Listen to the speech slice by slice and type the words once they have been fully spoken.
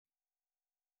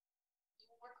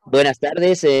Buenas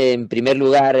tardes. En primer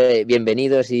lugar,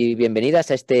 bienvenidos y bienvenidas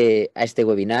a este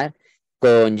webinar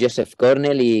con Joseph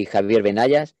Cornell y Javier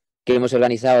Benayas, que hemos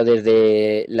organizado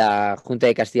desde la Junta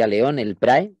de Castilla y León, el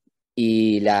PRAE,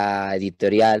 y la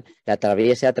editorial La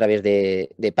Traviesa a través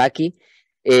de Paqui.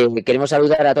 Queremos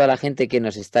saludar a toda la gente que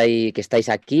estáis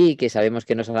aquí, que sabemos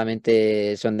que no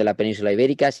solamente son de la península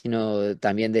ibérica, sino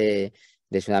también de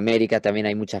Sudamérica, también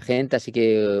hay mucha gente, así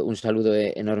que un saludo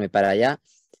enorme para allá.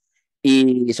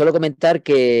 Y solo comentar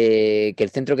que el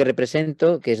centro que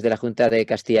represento, que es de la Junta de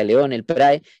Castilla y León, el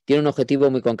PRAE, tiene un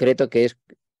objetivo muy concreto que es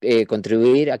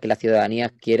contribuir a que la ciudadanía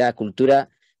quiera cultura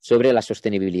sobre la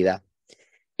sostenibilidad.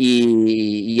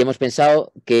 Y hemos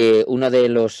pensado que uno de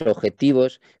los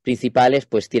objetivos principales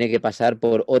pues tiene que pasar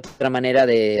por otra manera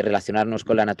de relacionarnos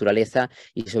con la naturaleza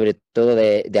y sobre todo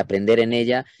de aprender en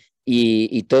ella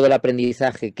y todo el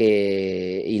aprendizaje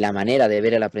y la manera de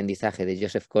ver el aprendizaje de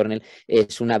Joseph Cornell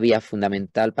es una vía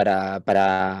fundamental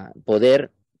para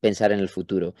poder pensar en el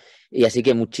futuro. Y así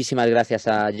que muchísimas gracias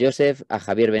a Joseph, a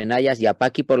Javier Benayas y a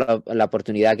Paqui por la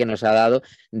oportunidad que nos ha dado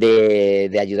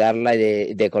de ayudarla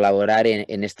y de colaborar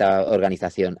en esta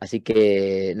organización. Así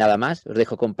que nada más, os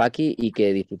dejo con Paqui y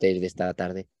que disfrutéis de esta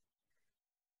tarde.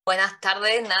 Buenas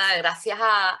tardes, nada, gracias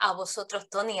a vosotros,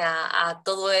 Tony, a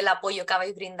todo el apoyo que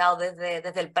habéis brindado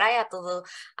desde el PRAE, a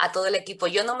todo el equipo.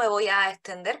 Yo no me voy a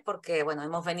extender porque, bueno,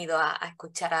 hemos venido a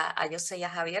escuchar a José y a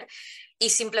Javier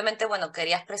y simplemente, bueno,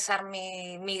 quería expresar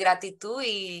mi gratitud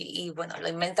bueno, lo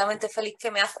inmensamente feliz que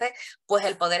me hace, pues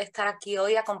el poder estar aquí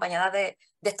hoy acompañada de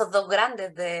estos dos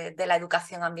grandes de la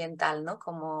educación ambiental, ¿no?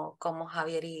 Como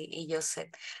Javier y José.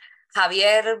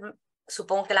 Javier,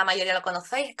 supongo que la mayoría lo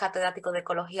conocéis, es catedrático de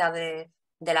Ecología de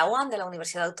la UAM, de la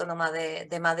Universidad Autónoma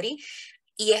de Madrid,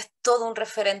 y es todo un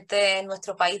referente en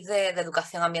nuestro país de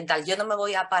educación ambiental. Yo no me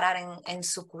voy a parar en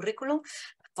su currículum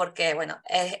porque, bueno,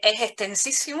 es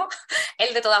extensísimo.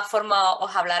 Él de todas formas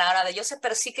os hablará ahora de Joseph,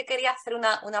 pero sí que quería hacer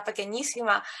una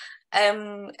pequeñísima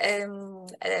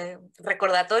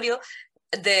recordatorio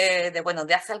bueno,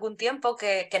 de hace algún tiempo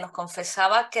que nos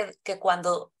confesaba que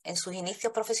cuando en sus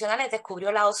inicios profesionales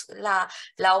descubrió la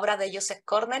obra de Joseph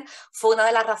Cornell fue una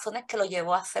de las razones que lo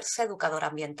llevó a hacerse educador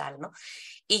ambiental, ¿no?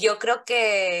 Y yo creo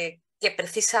que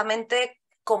precisamente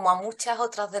como a muchas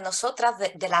otras de nosotras,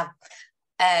 de las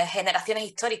generaciones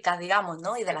históricas, digamos,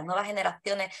 ¿no? Y de las nuevas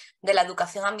generaciones de la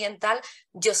educación ambiental,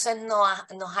 Joseph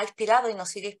nos ha inspirado y nos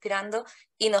sigue inspirando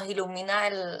y nos ilumina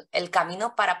el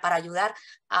camino para ayudar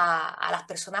a las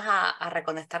personas a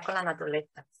reconectar con la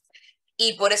naturaleza.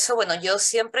 Y por eso, bueno, yo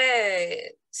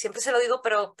siempre se lo digo,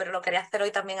 pero lo quería hacer hoy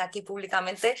también aquí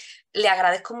públicamente. Le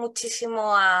agradezco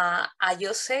muchísimo a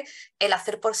Jose el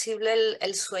hacer posible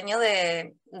el sueño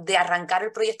de arrancar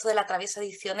el proyecto de la Traviesa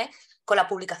Ediciones con la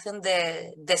publicación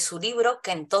de su libro,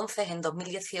 que entonces, en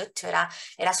 2018,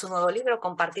 era su nuevo libro,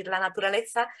 Compartir la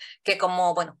Naturaleza, que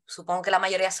como, bueno, supongo que la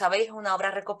mayoría sabéis, es una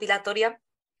obra recopilatoria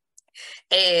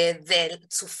de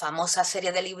su famosa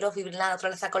serie de libros Vivir la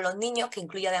naturaleza con los niños, que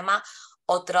incluye además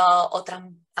otras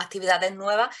actividades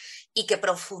nuevas y que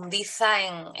profundiza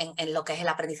en lo que es el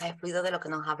aprendizaje fluido de lo que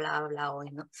nos habla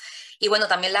hoy, ¿no? Y bueno,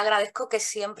 también le agradezco que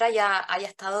siempre haya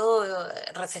estado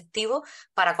receptivo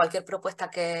para cualquier propuesta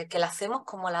que le hacemos,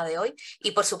 como la de hoy,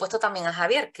 y por supuesto también a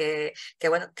Javier,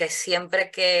 bueno, que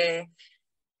siempre que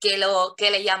lo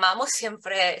que le llamamos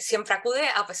siempre acude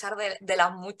a pesar de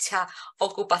las muchas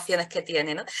ocupaciones que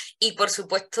tiene, ¿no? Y por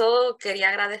supuesto quería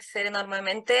agradecer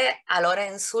enormemente a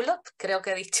Loren Zulot, creo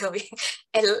que he dicho bien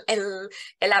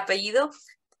el apellido,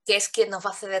 que es quien nos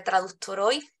va a hacer de traductor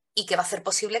hoy y que va a hacer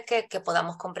posible que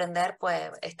podamos comprender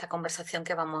pues, esta conversación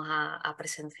que vamos a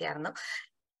presenciar, ¿no?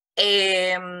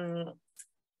 Eh,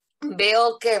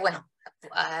 Veo que, bueno,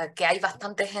 que hay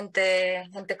bastante gente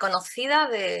conocida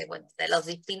bueno, de los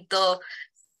distintos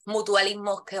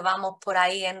mutualismos que vamos por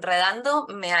ahí enredando.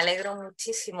 Me alegro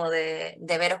muchísimo de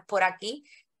veros por aquí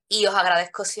y os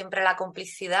agradezco siempre la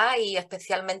complicidad y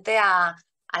especialmente a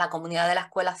la comunidad de la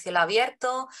Escuela Cielo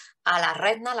Abierto, a la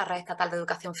REDNA, la Red Estatal de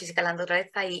Educación Física en la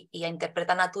Naturaleza y a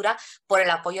Interpreta Natura por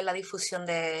el apoyo en la difusión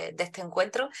de este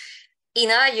encuentro. Y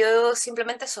nada, yo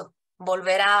simplemente eso,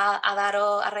 volver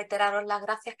a reiteraros las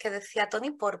gracias que decía Tony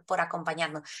por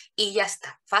acompañarnos. Y ya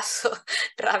está, paso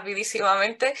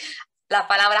rapidísimamente la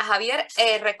palabra a Javier.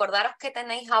 Recordaros que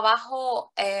tenéis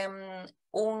abajo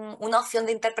una opción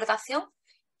de interpretación,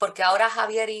 porque ahora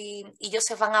Javier y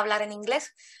Joseph van a hablar en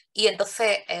inglés y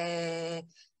entonces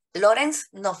Lorenz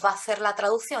nos va a hacer la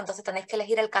traducción, entonces tenéis que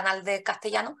elegir el canal de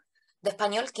castellano, de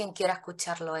español, quien quiera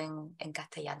escucharlo en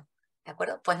castellano. ¿De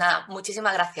acuerdo? Pues nada,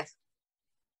 muchísimas gracias.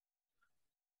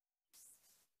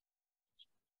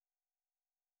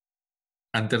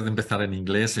 Antes de empezar en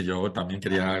inglés, yo también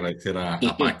quería agradecer a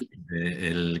Paqui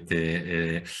el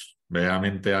que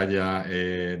realmente haya,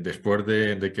 después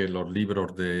de que los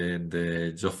libros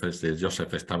de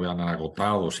Joseph estaban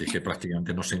agotados y que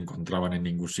prácticamente no se encontraban en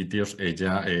ningún sitio,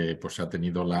 ella pues ha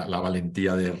tenido la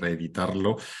valentía de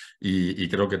reeditarlo y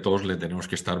creo que todos le tenemos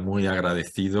que estar muy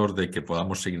agradecidos de que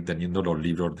podamos seguir teniendo los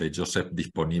libros de Joseph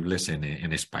disponibles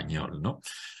en español, ¿no?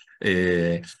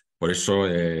 Por eso,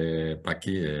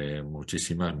 Paqui,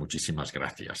 muchísimas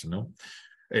gracias, ¿no?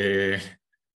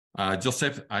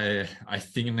 Joseph, I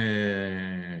think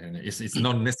it's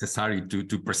not necessary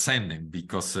to present him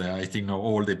because I think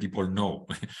all the people know.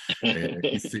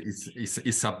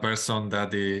 He's a person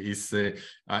that is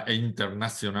an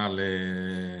international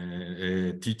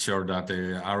teacher that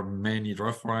are many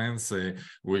reference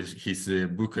with his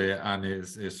book and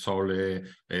sold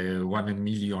 1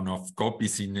 million of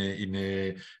copies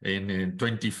in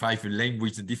 25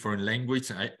 different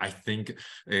languages. I think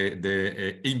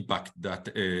the impact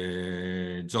that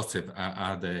Joseph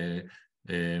have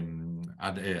in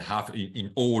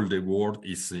all the world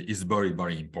is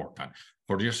very important.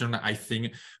 For this reason, I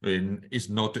think it's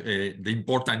not the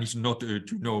important is not to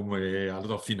know a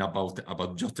lot of things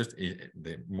about Joseph.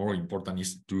 The more important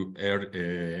is to hear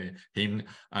him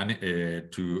and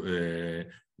to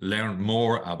learn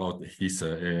more about his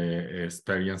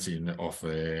experience of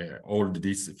all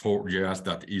these 4 years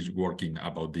that he's working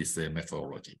about this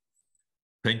methodology.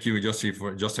 Thank you, Joseph,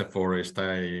 for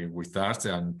staying with us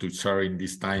and to sharing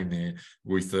this time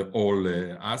with all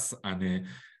us. And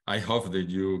I hope that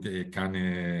you can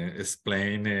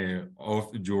explain of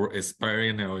your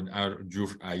experience or your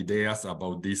ideas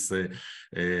about this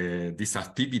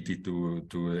activity to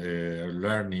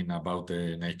learning about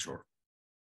nature.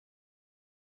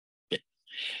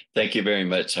 Thank you very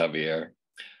much, Javier.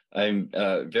 I'm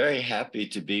very happy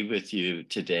to be with you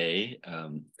today.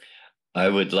 I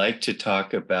would like to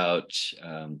talk about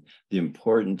the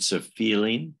importance of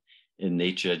feeling in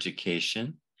nature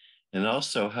education, and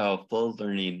also how flow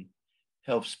learning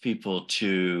helps people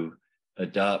to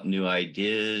adopt new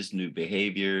ideas, new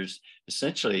behaviors,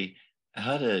 essentially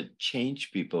how to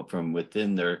change people from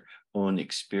within their own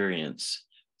experience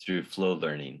through flow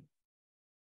learning.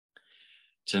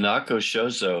 Tanaka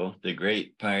Shozo, the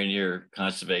great pioneer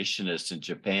conservationist in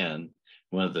Japan,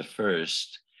 one of the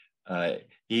first,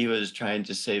 he was trying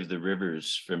to save the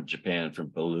rivers from Japan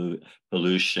from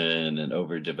pollution and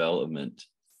overdevelopment.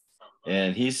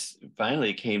 And he's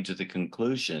finally came to the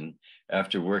conclusion,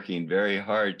 after working very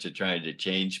hard to try to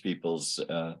change people's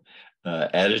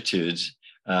attitudes,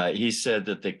 he said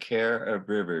that the care of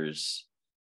rivers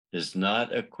is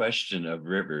not a question of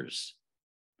rivers,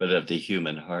 but of the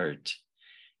human heart.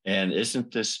 And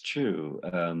isn't this true?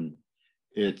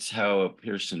 It's how a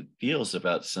person feels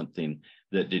about something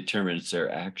that determines their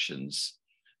actions.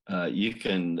 You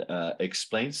can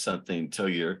explain something till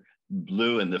you're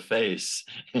blue in the face,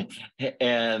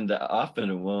 and often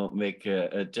it won't make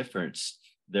a difference.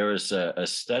 There was a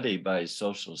study by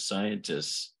social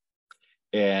scientists,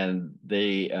 and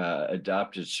they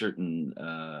adopted certain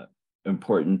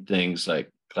important things like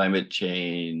climate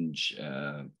change,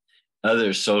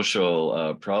 other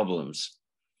social problems,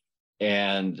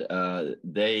 and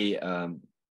they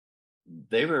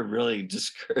were really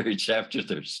discouraged after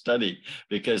their study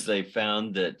because they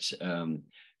found that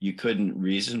you couldn't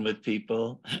reason with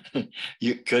people,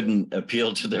 you couldn't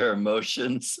appeal to their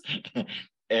emotions,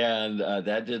 and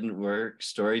that didn't work.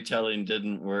 Storytelling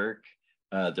didn't work.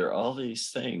 There are all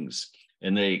these things,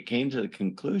 and they came to the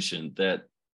conclusion that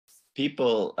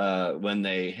people, when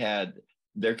they had,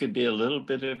 there could be a little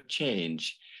bit of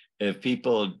change if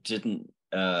people didn't,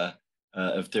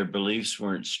 if their beliefs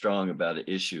weren't strong about an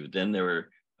issue, then they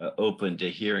were open to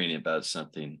hearing about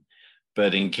something.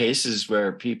 But in cases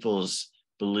where people's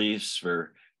beliefs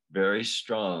were very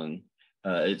strong,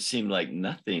 it seemed like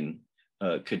nothing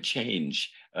could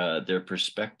change their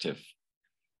perspective.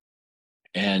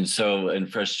 And so in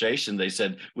frustration, they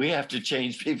said, we have to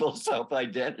change people's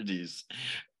self-identities.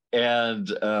 And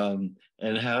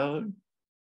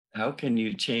how can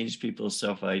you change people's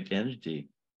self-identity?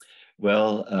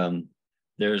 Well,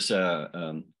 there's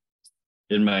in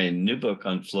my new book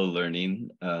on flow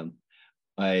learning,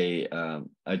 I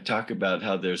talk about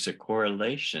how there's a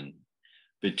correlation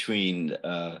between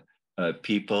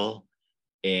people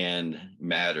and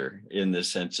matter in the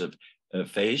sense of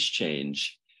phase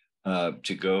change,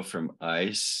 to go from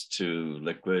ice to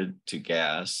liquid to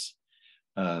gas.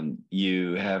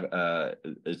 You have,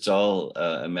 it's all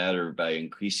a matter by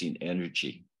increasing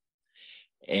energy.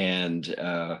 And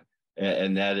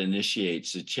that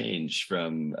initiates a change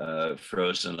from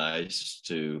frozen ice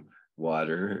to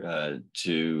water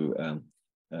to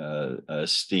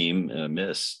steam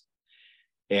mist.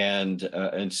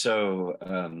 And so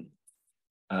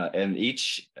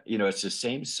each, it's the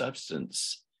same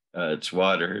substance. It's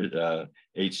water,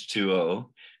 H2O.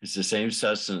 It's the same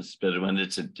substance, but when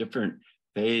it's a different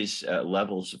phase,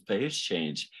 levels of phase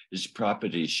change, its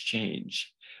properties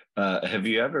change. Have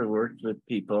you ever worked with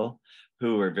people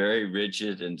who were very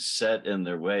rigid and set in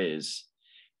their ways,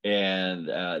 and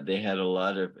they had a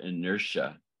lot of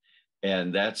inertia?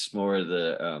 And that's more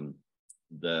the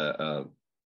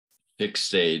fixed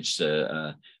stage,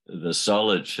 the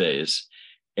solid phase,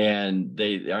 and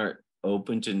they aren't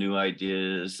open to new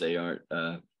ideas. They aren't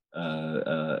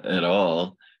at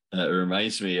all. It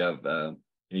reminds me of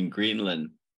in Greenland,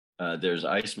 there's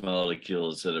ice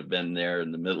molecules that have been there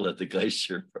in the middle of the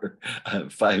glacier for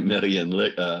 5 million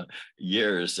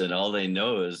years, and all they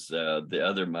know is the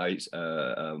other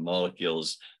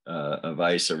molecules of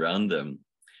ice around them,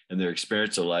 and their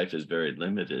experience of life is very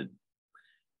limited.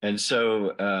 And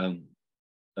so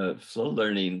flow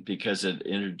learning, because it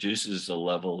introduces a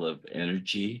level of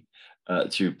energy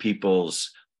through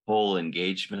people's whole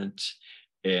engagement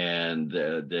and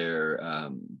their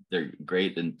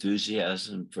great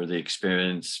enthusiasm for the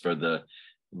experience, for the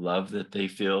love that they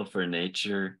feel for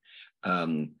nature,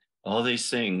 all these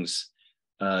things,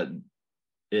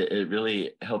 it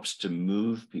really helps to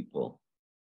move people,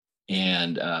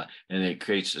 and it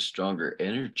creates a stronger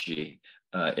energy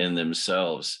in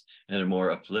themselves and a more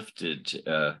uplifted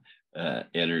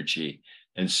energy.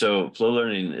 And so flow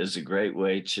learning is a great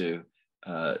way to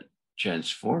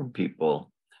transform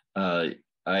people.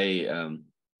 I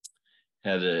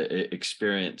had an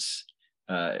experience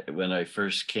when I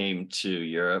first came to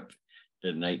Europe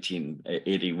in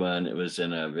 1981. It was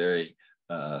in a very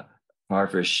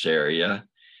impoverished area,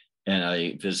 and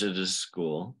I visited a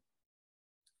school,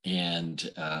 and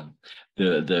I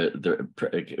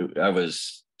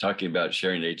was talking about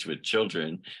sharing nature with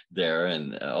children there,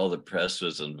 and all the press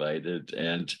was invited,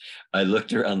 and I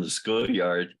looked around the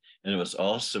schoolyard, and it was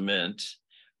all cement.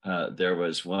 There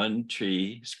was one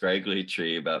tree, scraggly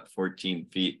tree, about 14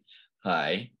 feet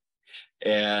high.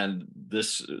 And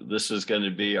this was going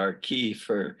to be our key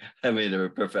for having a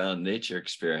profound nature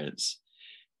experience.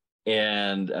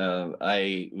 And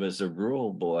I was a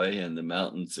rural boy in the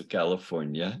mountains of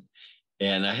California,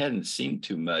 and I hadn't seen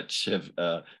too much of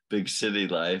big city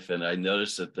life. And I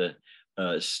noticed that the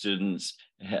students,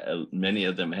 many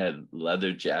of them had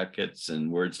leather jackets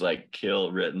and words like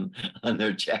 "kill" written on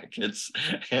their jackets.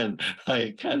 And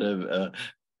I kind of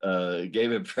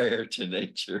gave a prayer to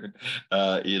nature,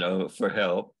 for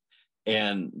help.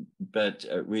 But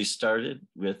we started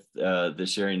with the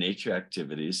sharing nature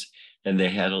activities, and they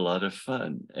had a lot of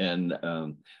fun, and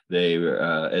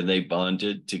they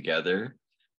bonded together,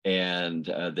 and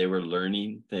they were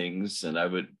learning things, and I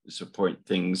would support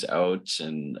things out,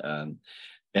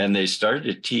 and they started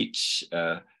to teach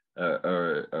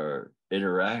or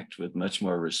interact with much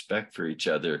more respect for each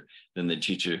other than the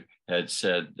teacher had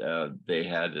said they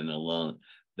hadn't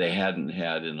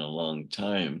had in a long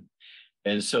time.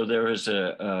 And so there was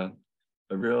a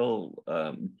real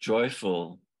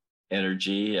joyful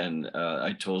energy, and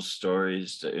I told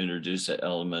stories to introduce an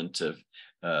element of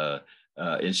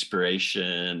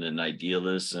inspiration and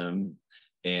idealism,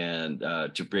 and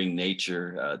to bring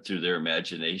nature through their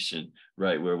imagination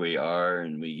right where we are.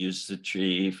 And we used the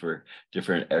tree for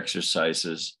different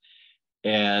exercises,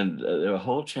 and the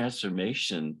whole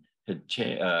transformation had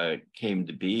came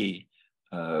to be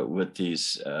with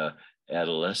these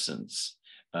adolescents.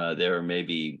 They were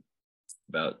maybe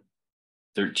about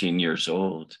 13 years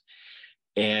old,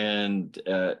 and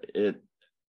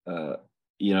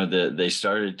they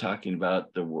started talking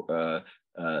about the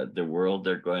world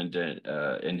they're going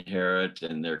to inherit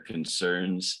and their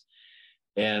concerns,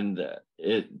 and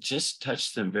it just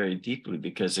touched them very deeply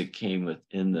because it came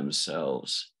within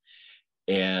themselves,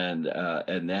 and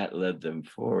that led them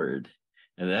forward.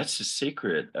 And that's the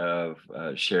secret of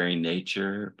sharing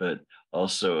nature, but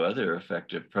also other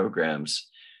effective programs,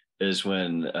 is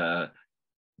when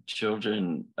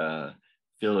children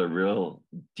feel a real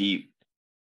deep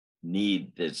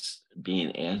need that's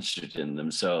being answered in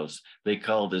themselves. They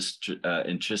call this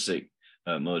intrinsic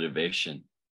motivation.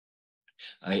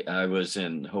 I was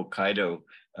in Hokkaido,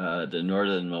 the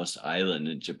northernmost island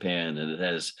in Japan, and it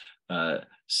has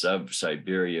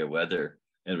sub-Siberia weather.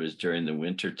 And it was during the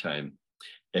winter time,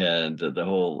 and the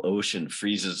whole ocean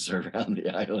freezes around the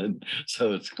island,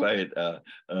 so it's quite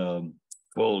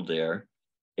cold there.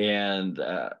 And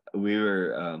we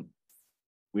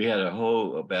had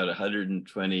about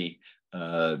 120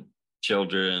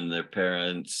 children, their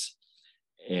parents,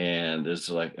 and it's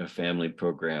like a family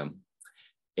program.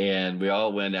 And we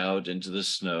all went out into the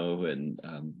snow, and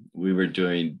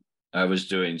I was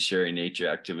doing sharing nature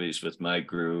activities with my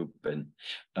group, and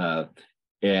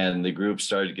the group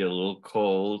started to get a little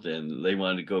cold, and they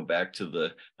wanted to go back to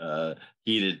the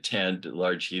heated tent,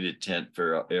 large heated tent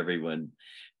for everyone.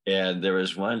 And there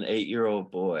was one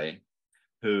 8-year-old boy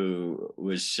who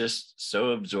was just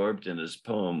so absorbed in his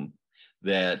poem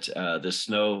that the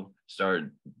snow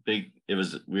started big.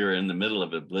 We were in the middle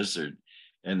of a blizzard,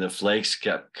 and the flakes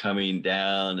kept coming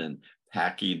down and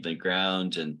packing the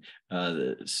ground, and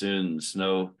soon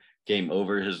snow came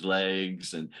over his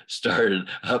legs and started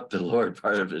up the lower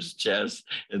part of his chest.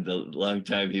 And the long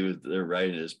time he was there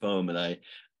writing his poem, and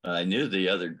I knew the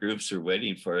other groups were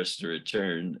waiting for us to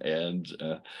return, and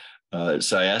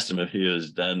so I asked him if he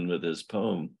was done with his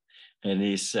poem. And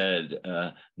he said,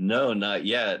 no, not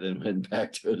yet, and went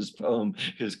back to his poem.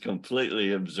 He was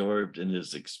completely absorbed in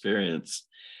his experience.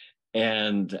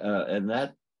 And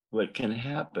that what can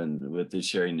happen with the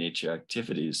sharing nature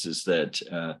activities is that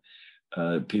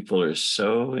people are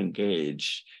so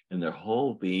engaged, and their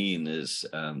whole being is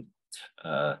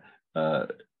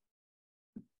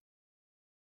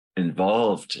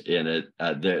involved in it.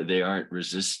 They aren't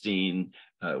resisting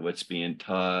what's being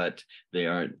taught. They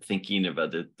aren't thinking of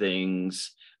other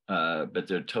things, but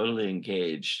they're totally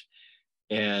engaged.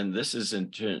 And this is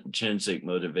intrinsic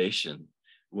motivation.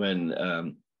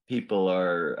 When people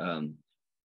are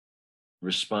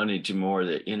responding to more of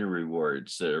the inner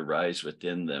rewards that arise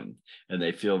within them, and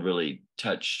they feel really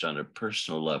touched on a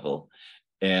personal level.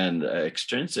 And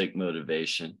extrinsic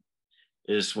motivation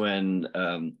is when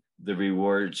the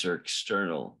rewards are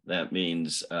external. That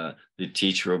means the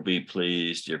teacher will be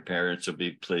pleased, your parents will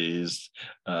be pleased,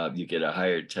 you get a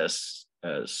higher test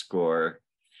score,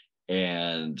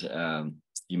 and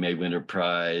you may win a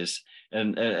prize.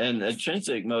 And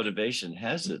intrinsic motivation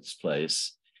has its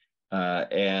place,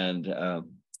 but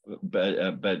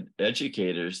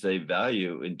educators, they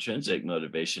value intrinsic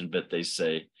motivation, but they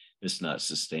say it's not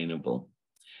sustainable.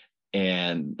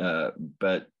 And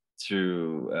but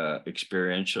through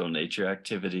experiential nature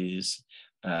activities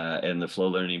and the flow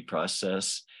learning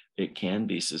process, it can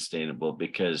be sustainable,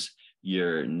 because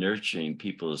you're nurturing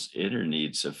people's inner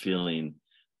needs of feeling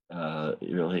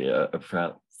really a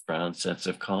profound sense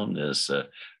of calmness, a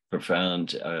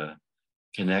profound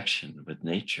connection with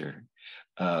nature.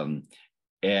 And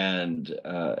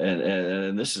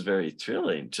this is very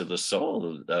thrilling to the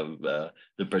soul of the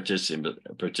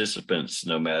participants,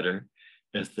 no matter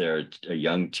if they're a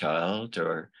young child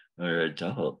or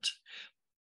adult.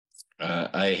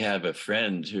 I have a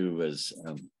friend who was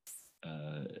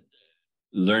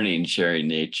learning sharing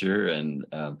nature in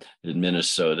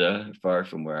Minnesota, far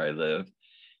from where I live.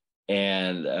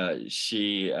 And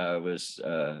she was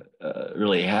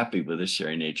really happy with the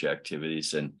sharing nature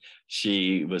activities. And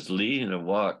she was leading a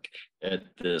walk at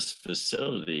this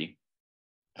facility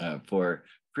for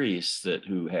priests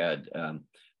who had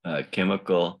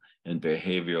chemical and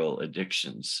behavioral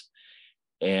addictions.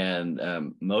 And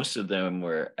most of them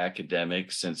were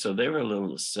academics. And so they were a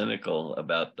little cynical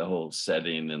about the whole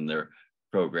setting and their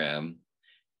program.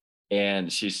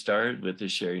 And she started with the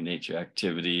sharing nature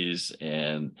activities,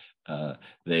 and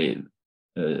the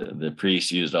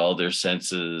priests used all their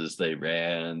senses. They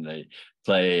ran, they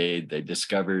played, they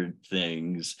discovered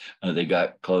things. They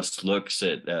got close looks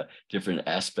at different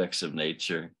aspects of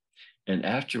nature. And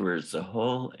afterwards, the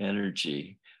whole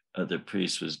energy of the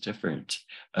priest was different.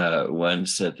 One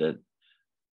said that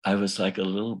I was like a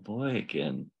little boy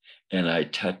again, and I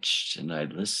touched and I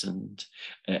listened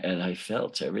and I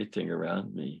felt everything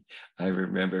around me. I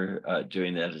remember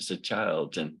doing that as a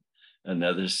child. And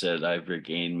another said, I've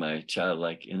regained my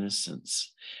childlike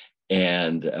innocence,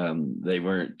 and they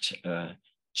weren't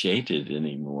jaded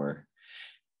anymore.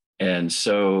 And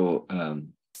so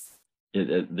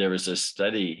there was a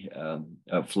study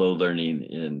of flow learning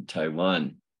in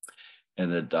Taiwan,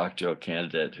 and a doctoral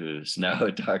candidate who's now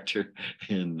a doctor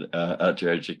in outdoor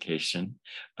education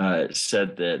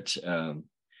said that I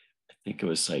think it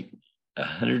was like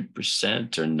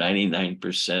 100% or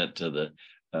 99% of the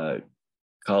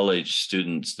college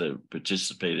students that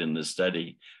participated in the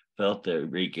study felt they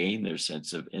regained their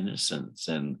sense of innocence,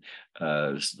 and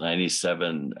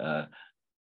 97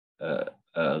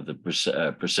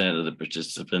 percent of the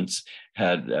participants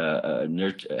had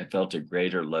felt a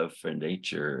greater love for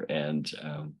nature, and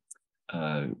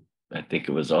I think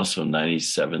it was also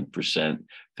 97%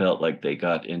 felt like they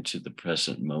got into the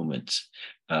present moment.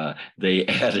 They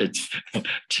added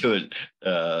to it,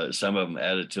 some of them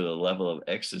added to the level of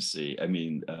ecstasy. I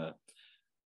mean,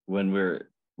 when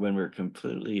we're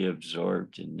completely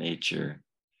absorbed in nature,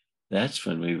 that's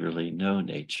when we really know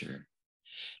nature.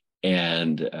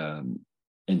 And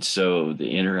so the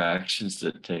interactions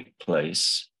that take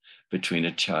place between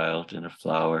a child and a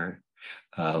flower,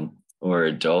 or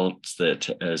adults that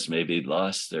has maybe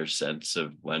lost their sense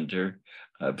of wonder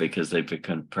because they've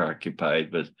become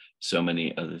preoccupied with so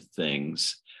many other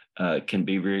things, can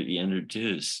be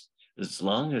reintroduced as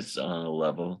long as it's on a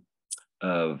level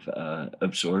of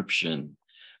absorption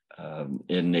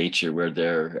in nature, where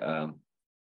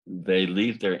they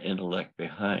leave their intellect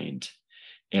behind.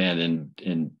 And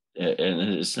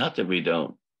it's not that we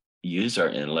don't use our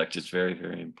intellect. It's very,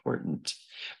 very important.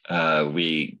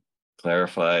 We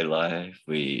clarify life.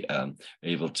 We are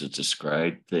able to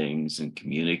describe things and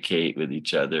communicate with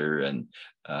each other, and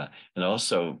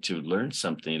also to learn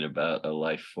something about a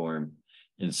life form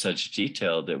in such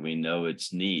detail that we know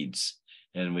its needs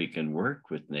and we can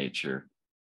work with nature.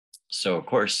 So, of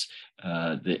course,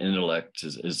 the intellect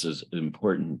is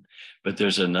important, but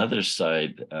there's another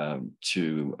side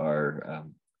to our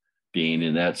being,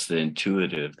 and that's the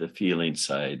intuitive, the feeling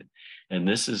side. And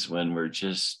this is when we're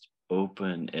just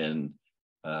open and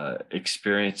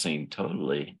experiencing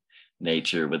totally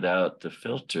nature without the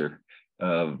filter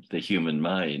of the human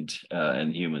mind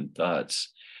and human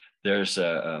thoughts. There's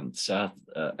a South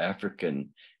African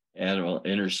animal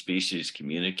interspecies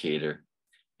communicator,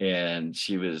 and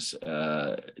she was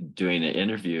doing an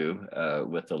interview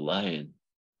with a lion,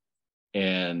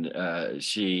 and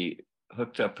she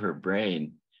hooked up her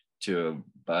brain to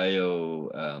a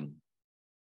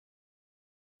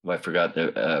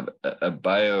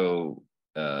bio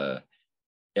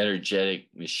energetic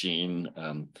machine.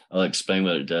 I'll explain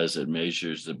what it does. It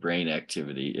measures the brain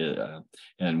activity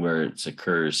and where it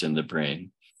occurs in the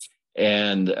brain.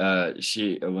 And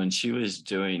when she was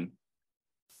doing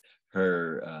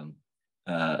her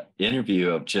interview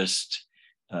of just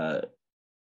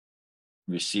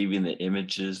receiving the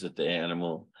images that the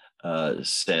animal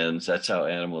sends. That's how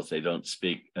animals, they don't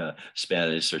speak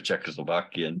Spanish or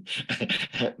Czechoslovakian,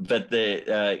 but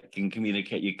they can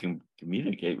communicate. You can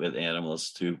communicate with animals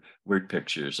through word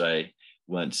pictures. I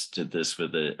once did this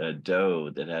with a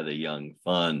doe that had a young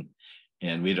fawn,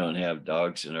 and we don't have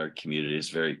dogs in our community.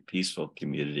 It's a very peaceful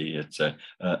community. It's a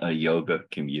yoga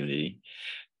community.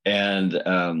 And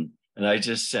I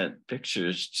just sent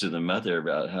pictures to the mother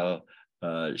about how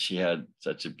she had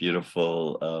such a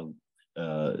beautiful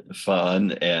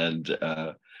fawn, and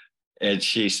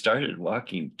she started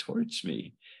walking towards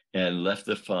me and left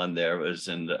the fawn there. It was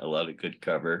in a lot of good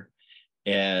cover,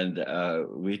 and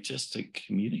we just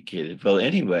communicated. Well,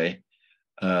 anyway,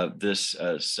 this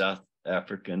South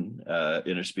African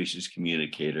interspecies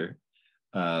communicator,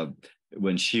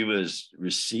 when she was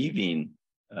receiving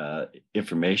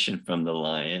information from the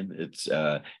lion, and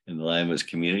the lion was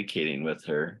communicating with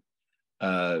her,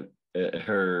 her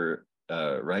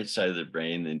right side of the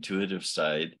brain, the intuitive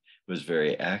side, was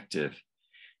very active.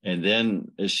 And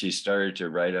then as she started to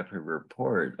write up her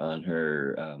report on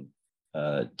her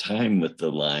time with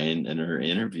the lion and her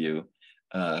interview,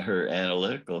 her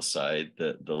analytical side,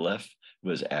 the left,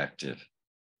 was active.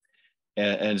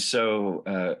 And so,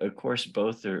 of course,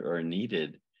 both are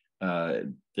needed.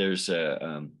 There's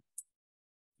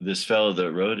this fellow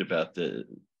that wrote about the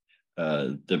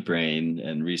brain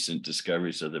and recent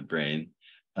discoveries of the brain.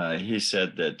 He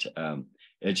said that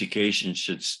education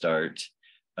should start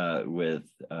with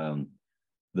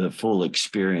the full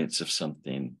experience of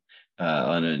something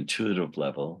on an intuitive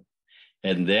level,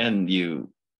 and then you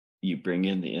bring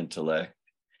in the intellect,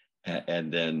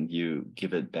 and then you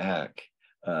give it back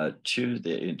to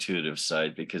the intuitive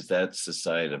side, because that's the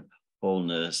side of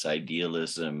wholeness,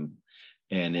 idealism,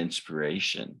 and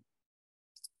inspiration.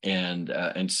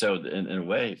 And so in a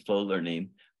way, flow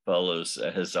learning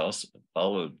has also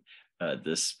followed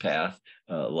this path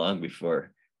long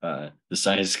before the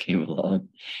science came along.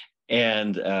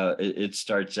 And it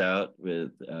starts out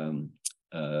with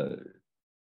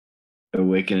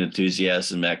awaken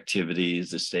enthusiasm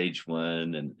activities, the stage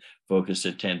one, and focus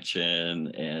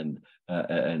attention, and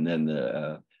then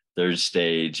the third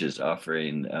stage is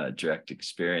offering direct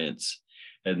experience.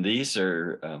 And these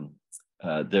are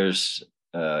there's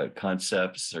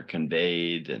concepts are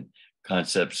conveyed, and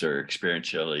concepts are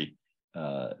experientially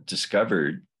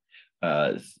discovered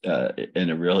in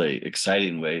a really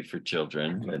exciting way for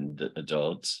children and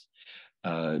adults.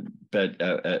 But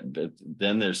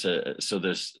then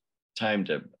there's time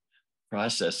to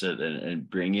process it and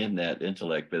bring in that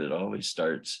intellect, but it always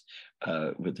starts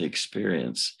with the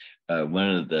experience.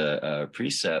 One of the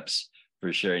precepts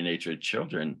for sharing nature with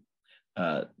children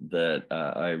that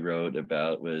I wrote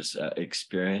about was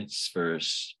experience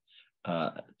first,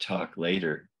 talk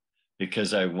later.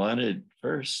 because I wanted,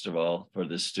 first of all, for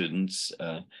the students,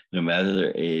 no matter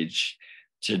their age,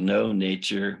 to know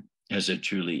nature as it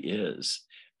truly is,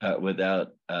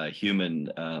 without human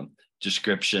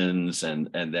descriptions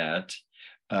and that.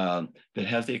 But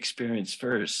have the experience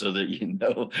first so that you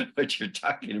know what you're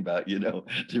talking about, you know,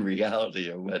 the reality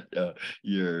of what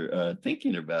you're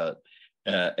thinking about.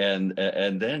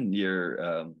 And then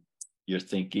your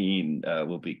thinking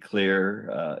will be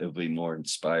clear, it will be more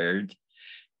inspired.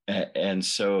 And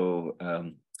so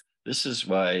this is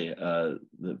why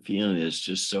the feeling is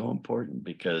just so important,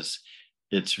 because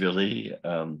it's really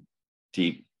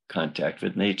deep contact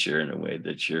with nature in a way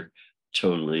that you're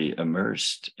totally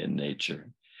immersed in nature.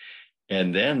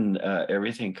 And then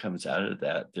everything comes out of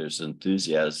that. There's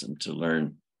enthusiasm to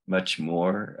learn much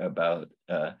more about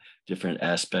different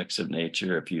aspects of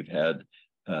nature. If you've had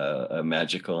a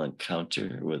magical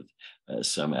encounter with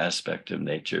some aspect of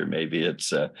nature, maybe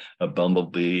it's a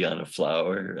bumblebee on a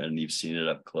flower and you've seen it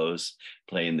up close,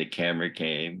 playing the camera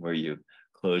game where you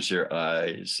close your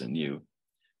eyes and you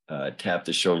tap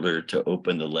the shoulder to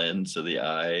open the lens of the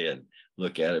eye and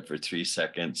look at it for 3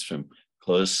 seconds from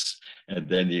close, and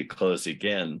then you close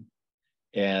again.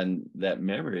 And that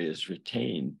memory is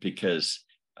retained because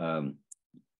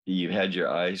you had your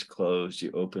eyes closed,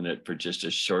 you open it for just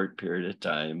a short period of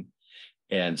time,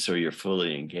 and so you're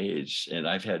fully engaged. And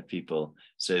I've had people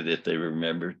say that they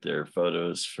remembered their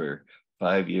photos for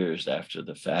 5 years after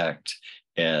the fact.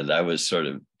 And I was sort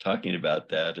of talking about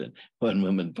that, and one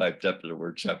woman piped up at a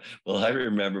workshop, well, I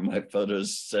remember my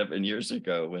photos 7 years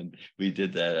ago when we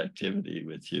did that activity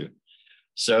with you.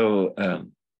 So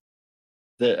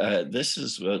this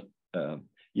is what,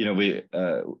 you know,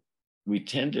 we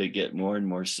tend to get more and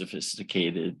more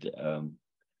sophisticated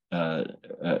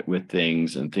with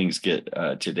things, and things get,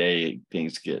 today,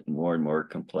 things get more and more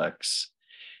complex.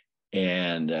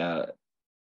 And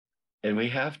we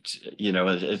have to, you know,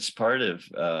 it's part of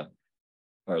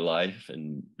our life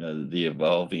and the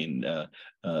evolving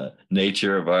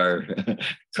nature of our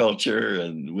culture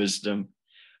and wisdom.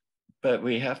 But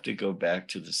we have to go back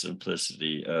to the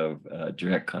simplicity of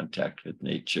direct contact with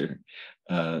nature.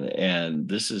 And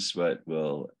this is what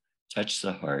will touch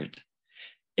the heart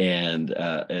and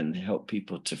help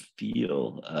people to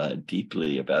feel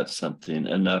deeply about something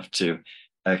enough to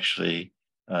actually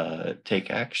take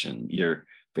action. Your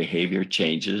behavior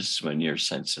changes when you're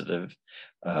sensitive.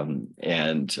 You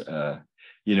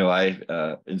know,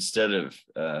 I instead of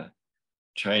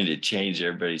trying to change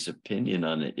everybody's opinion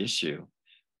on an issue,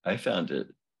 I found it,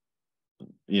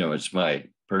 you know, it's my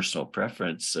personal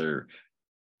preference or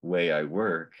way I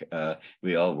work.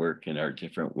 We all work in our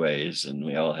different ways, and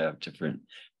we all have different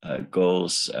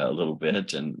goals a little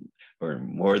bit, or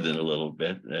more than a little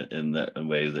bit, in the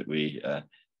way that we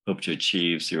hope to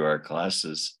achieve through our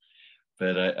classes.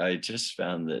 But I just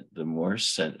found that the more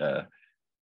sensitive,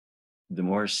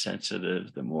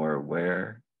 the more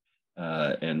aware,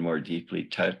 and more deeply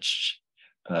touched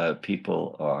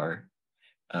people are,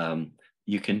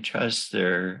 you can trust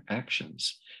their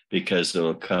actions, because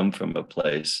they'll come from a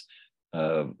place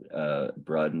of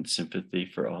broadened sympathy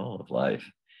for all of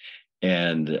life.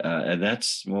 And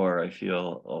that's more, I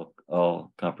feel,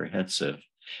 all comprehensive,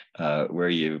 where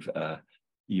you've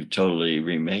totally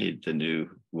remade the new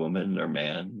woman or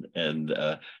man and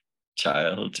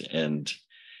child, and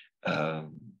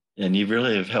you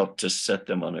really have helped to set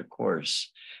them on a course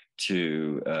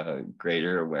to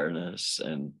greater awareness.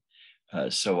 And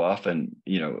so often,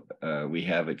 you know, we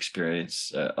have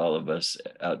experience, all of us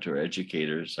outdoor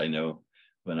educators. I know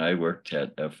when I worked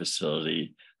at a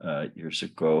facility years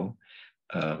ago,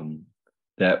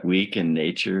 that week in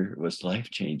nature was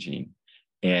life-changing.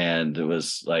 And it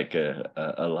was like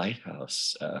a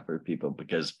lighthouse for people,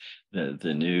 because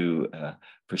the new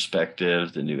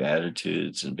perspective, the new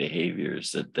attitudes and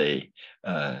behaviors that they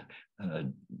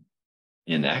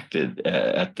enacted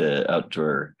at the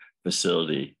outdoor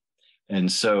facility. And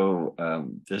so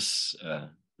this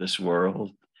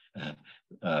world,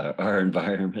 our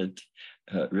environment,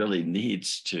 really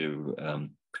needs to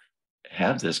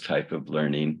have this type of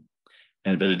learning.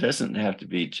 But it doesn't have to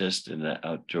be just in an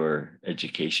outdoor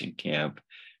education camp.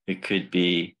 It could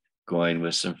be going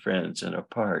with some friends in a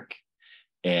park,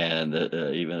 and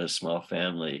even a small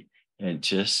family, and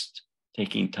just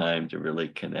taking time to really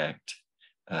connect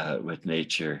with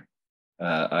nature.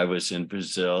 I was in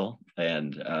Brazil,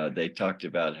 and they talked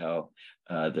about how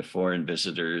the foreign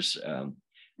visitors,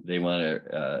 they want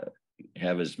to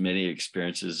have as many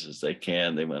experiences as they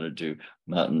can. They want to do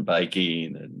mountain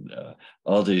biking and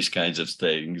all these kinds of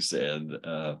things. And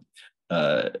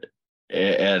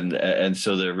and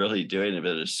so they're really doing it.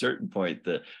 But at a certain point,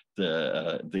 the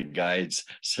guides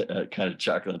kind of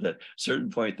chuckle. At a certain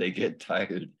point, they get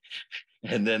tired.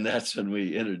 And then that's when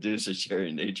we introduce a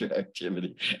sharing nature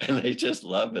activity, and they just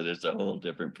love it. It's a whole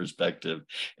different perspective,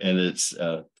 and it's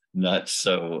not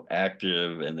so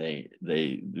active, and they're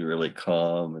really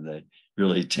calm, and they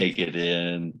really take it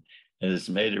in, and it's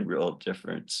made a real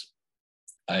difference.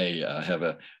 I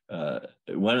have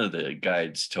one of the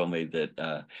guides told me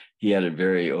that he had a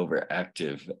very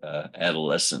overactive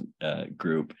adolescent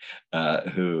group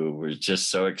who were just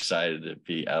so excited to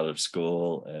be out of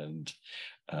school, and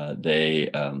they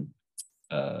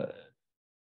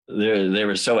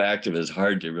were so active it's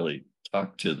hard to really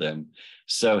talk to them.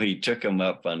 So he took them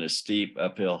up on a steep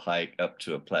uphill hike up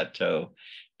to a plateau,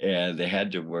 and they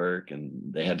had to work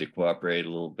and they had to cooperate a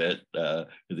little bit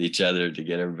with each other to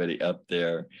get everybody up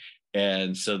there.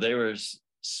 And so they were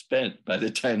spent by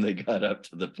the time they got up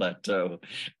to the plateau.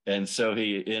 And so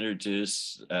he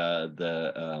introduced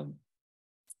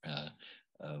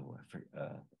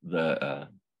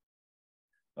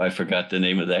I forgot the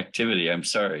name of the activity. I'm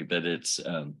sorry, but it's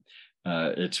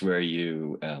where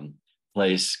you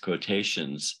place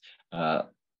quotations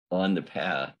on the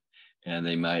path, and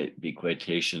they might be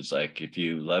quotations like, if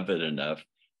you love it enough,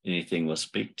 anything will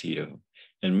speak to you.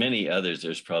 And many others,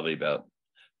 there's probably about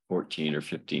 14 or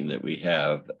 15 that we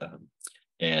have.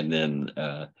 And then,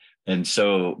 and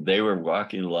so they were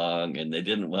walking along, and they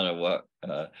didn't want to walk.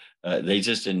 They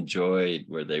just enjoyed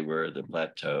where they were, the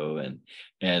plateau,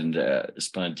 and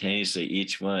spontaneously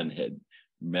each one had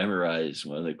memorized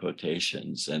one of the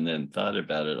quotations and then thought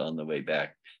about it on the way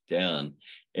back down.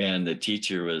 And the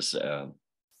teacher was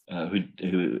who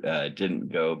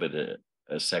didn't go, but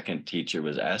a second teacher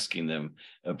was asking them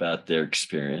about their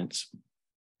experience,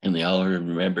 and they all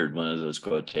remembered one of those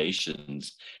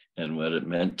quotations and what it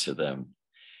meant to them.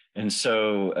 And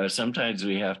so sometimes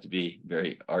we have to be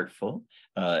very artful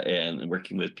and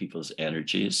working with people's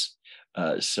energies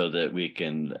so that we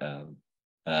can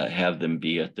have them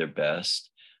be at their best.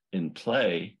 In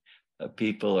play,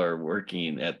 people are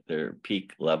working at their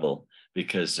peak level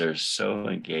because they're so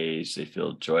engaged, they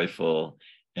feel joyful.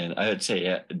 And I would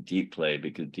say deep play,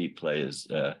 because deep play is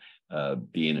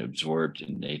being absorbed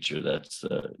in nature. That's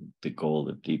the goal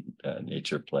of deep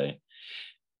nature play.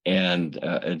 And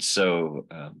so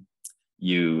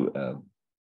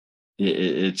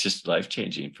it's just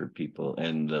life-changing for people.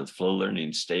 And the flow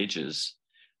learning stages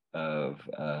of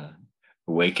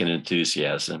awaken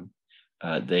enthusiasm,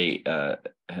 they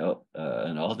help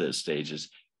in all those stages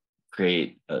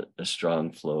create a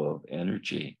strong flow of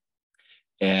energy.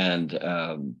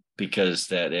 And because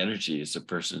that energy is a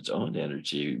person's own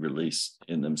energy released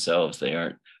in themselves, they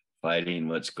aren't fighting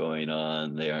what's going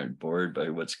on, they aren't bored by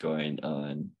what's going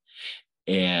on,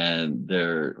 and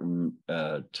they're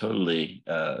totally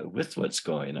with what's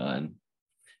going on,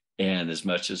 and as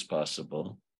much as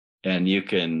possible. And you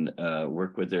can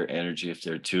work with their energy. If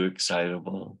they're too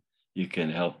excitable, you can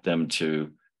help them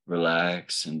to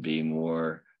relax and be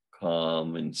more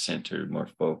calm and centered, more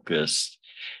focused.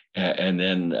 And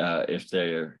then if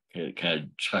they're kind of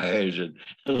tired and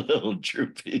a little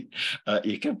droopy,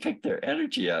 you can pick their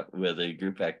energy up with a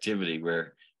group activity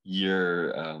where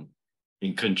you're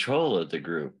in control of the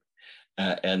group,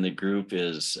 and the group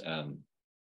is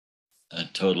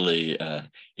totally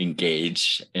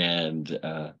engaged, and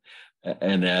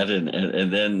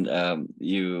then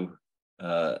you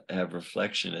have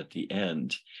reflection at the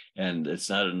end. And it's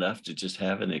not enough to just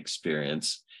have an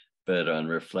experience, but on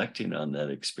reflecting on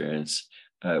that experience,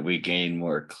 we gain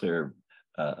more clear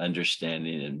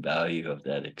understanding and value of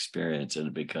that experience, and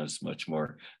it becomes much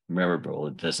more memorable.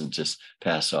 It doesn't just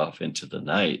pass off into the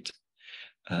night.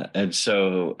 And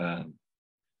so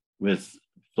with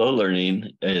flow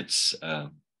learning, it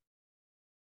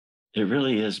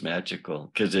really is magical,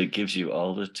 because it gives you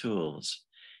all the tools.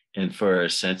 And for a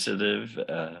sensitive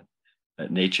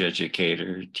nature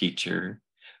educator, teacher,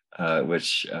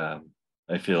 which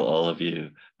I feel all of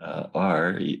you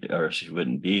are, or she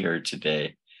wouldn't be here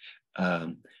today,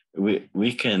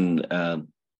 we can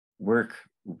work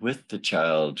with the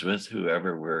child, with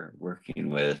whoever we're working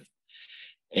with,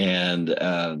 and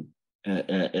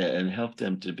help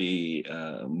them to be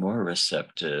more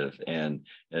receptive, and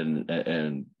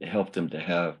help them to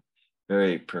have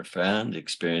very profound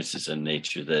experiences in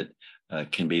nature that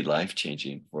can be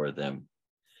life-changing for them.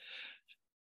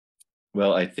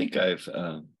 Well, I think I've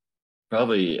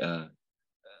probably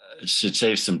should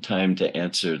save some time to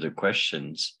answer the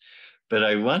questions, but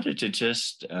I wanted to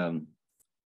just,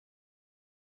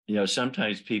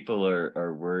 sometimes people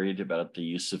are worried about the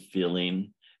use of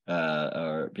feeling,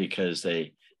 or because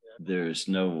they there's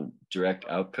no direct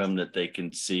outcome that they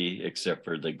can see except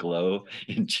for the glow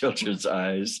in children's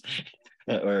eyes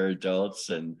or adults,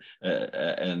 and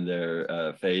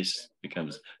their face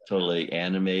becomes totally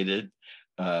animated,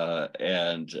 but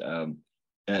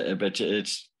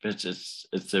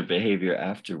it's their behavior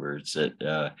afterwards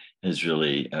that has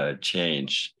really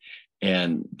changed.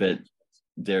 But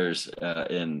there's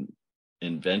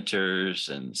inventors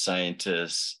and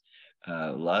scientists,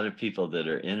 a lot of people that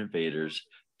are innovators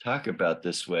talk about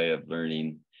this way of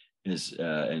learning is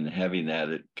and having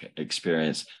that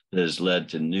experience that has led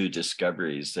to new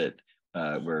discoveries that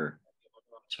were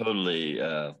totally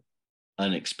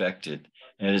unexpected.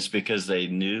 And it's because they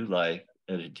knew life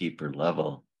at a deeper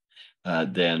level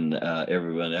than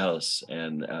everyone else,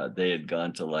 and they had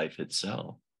gone to life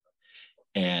itself,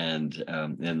 and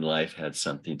life had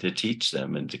something to teach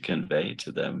them and to convey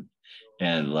to them,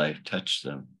 and life touched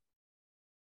them.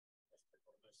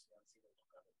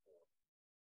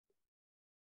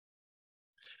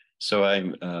 So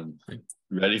I'm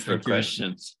ready for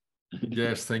questions.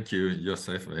 Yes, thank you,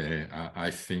 Joseph.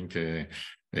 I think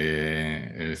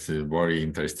it's very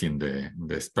interesting the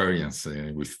experience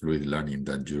with fluid learning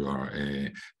that you are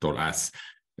told us.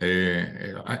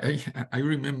 I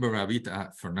remember a bit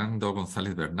Fernando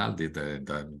González Bernaldez,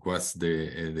 that was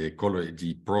the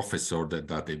ecology professor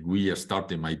that we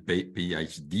started my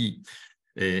PhD.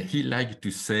 He liked to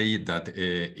say that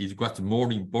it was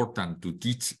more important to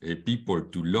teach people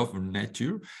to love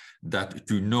nature than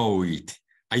to know it.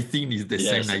 I think it's the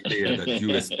same idea that you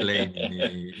explained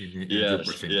in your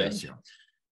presentation. Yes.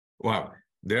 Wow,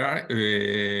 there are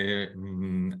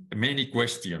many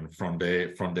questions from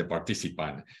the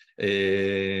participant.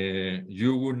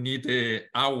 You would need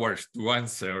hours to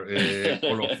answer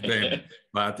all of them,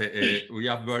 but we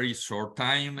have very short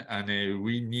time, and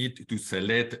we need to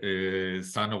select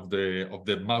some of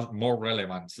the more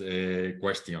relevant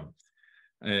questions.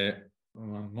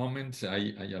 One moment,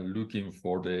 I am looking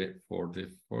for the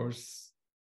first.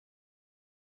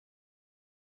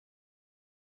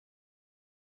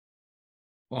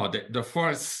 Oh, the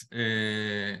first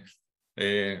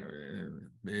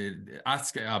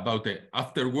ask about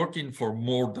after working for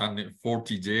more than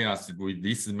 40 years with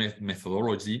this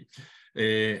methodology,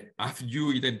 have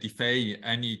you identified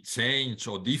any change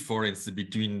or difference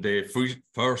between the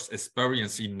first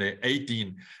experience in the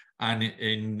 18 and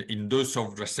in those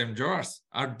of recent years?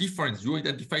 Are different? You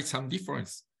identify some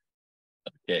difference?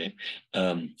 Okay.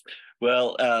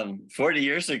 Well, 40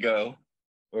 years ago,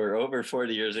 or over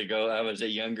 40 years ago, I was a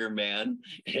younger man,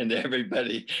 and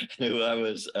everybody who I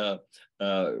was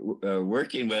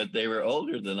working with, they were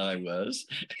older than I was.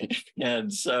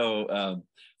 And so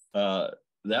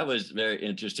that was very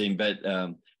interesting. But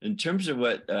in terms of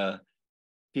what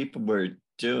people were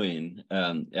doing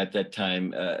at that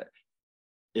time,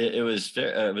 it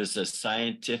was a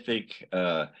scientific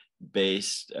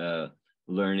based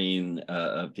learning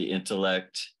of the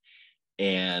intellect,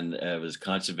 and it was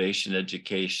conservation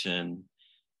education,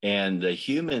 and the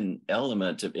human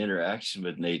element of interaction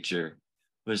with nature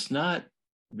was not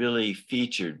really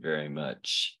featured very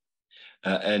much.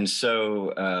 And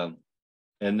so,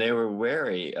 and they were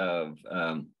wary of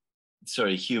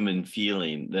sort of human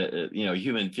feeling, that,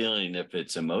 human feeling, if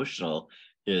it's emotional,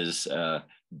 is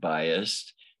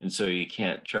biased. And so you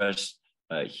can't trust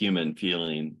human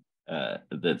feeling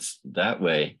that's that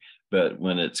way. But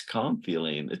when it's calm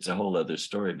feeling, it's a whole other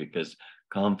story, because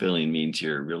calm feeling means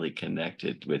you're really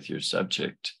connected with your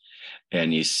subject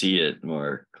and you see it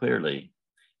more clearly,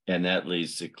 and that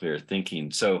leads to clear thinking.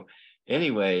 So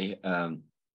anyway,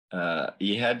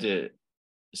 you had to,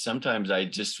 sometimes I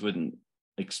just wouldn't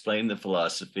explain the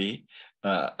philosophy.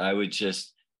 I would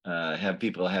just have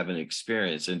people have an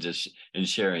experience and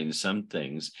sharing some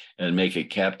things, and make it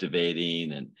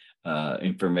captivating and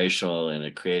informational in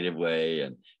a creative way,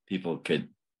 and people could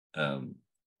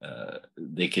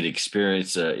they could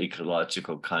experience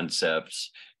ecological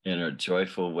concepts in a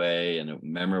joyful way, in a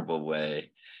memorable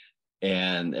way,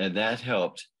 and that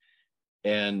helped.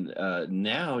 And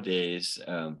nowadays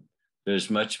there's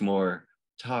much more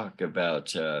talk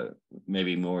about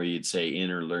maybe more, you'd say,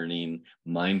 inner learning.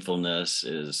 Mindfulness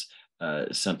is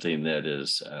something that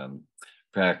is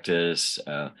practiced,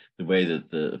 the way that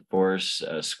the forest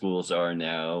schools are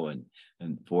now, and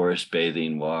forest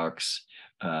bathing walks.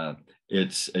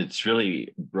 It's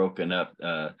really broken up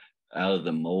out of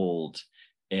the mold,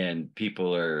 and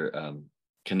people are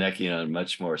connecting on a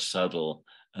much more subtle,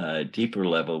 deeper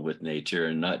level with nature,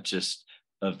 and not just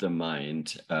of the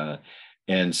mind.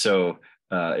 And so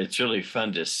it's really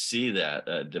fun to see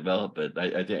that develop. But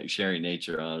I think sharing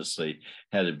nature honestly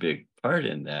had a big part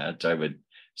in that. I would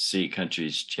see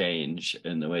countries change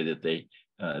in the way that they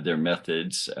their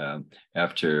methods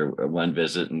after one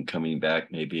visit and coming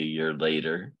back maybe a year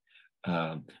later.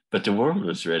 But the world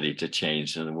was ready to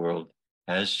change, and the world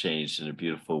has changed in a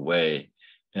beautiful way.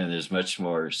 And there's much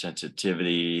more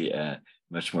sensitivity,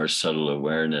 much more subtle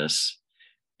awareness.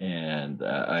 And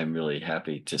I'm really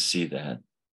happy to see that.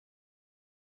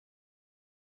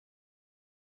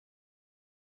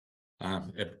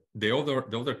 The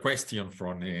other question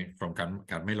from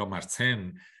Carmelo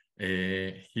Marcen,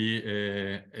 he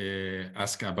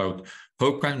asked about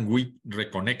how can we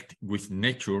reconnect with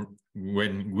nature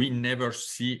when we never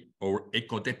see our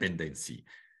eco-dependency?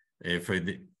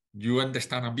 You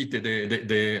understand a bit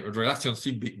the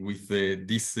relationship with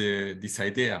this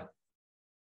idea?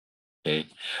 Okay.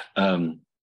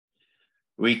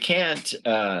 We can't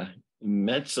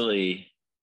mentally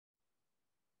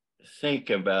think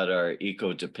about our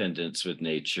eco-dependence with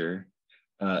nature.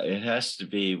 It has to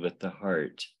be with the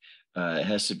heart. It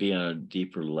has to be on a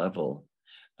deeper level,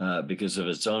 because if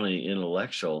it's only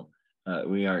intellectual,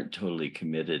 we aren't totally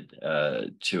committed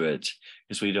to it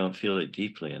because we don't feel it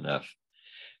deeply enough.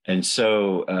 And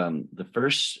so the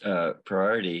first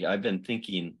priority, I've been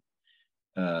thinking,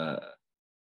 the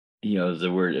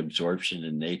word absorption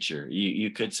in nature. You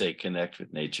could say connect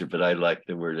with nature, but I like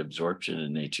the word absorption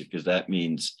in nature because that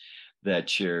means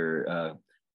that you're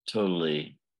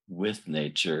totally with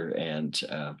nature, and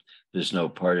there's no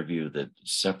part of you that's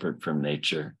separate from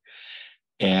nature.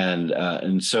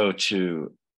 And so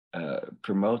to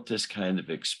promote this kind of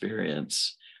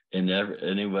experience in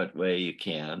any what way you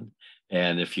can,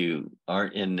 and if you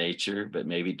aren't in nature, but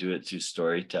maybe do it through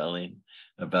storytelling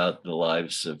about the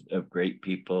lives of great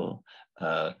people,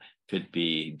 could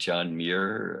be John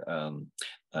Muir,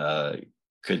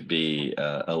 could be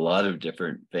a lot of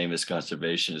different famous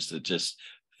conservationists that just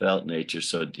felt nature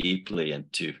so deeply,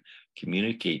 and to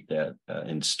communicate that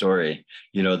in story.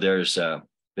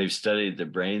 They've studied the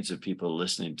brains of people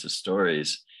listening to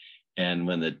stories, and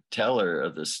when the teller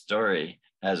of the story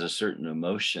has a certain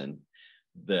emotion,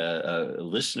 the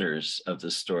listeners of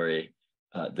the story,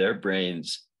 their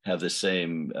brains have the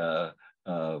same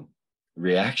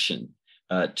reaction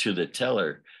to the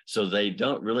teller. So they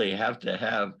don't really have to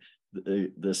have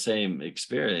the same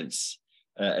experience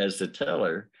as the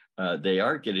teller. They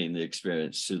are getting the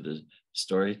experience through the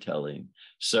storytelling.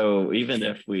 So even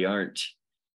if we aren't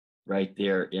right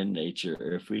there in nature,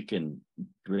 if we can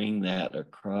bring that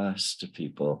across to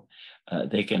people,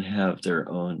 they can have their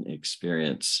own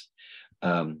experience.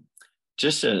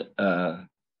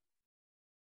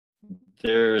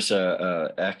 There's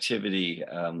a activity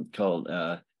called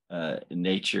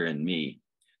Nature and Me,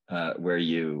 where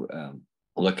you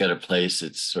look at a place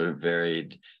that's sort of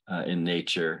varied in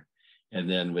nature, and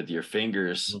then with your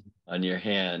fingers on your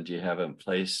hand, you have them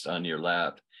placed on your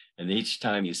lap. And each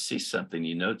time you see something,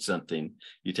 you note something,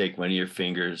 you take one of your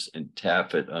fingers and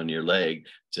tap it on your leg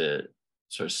to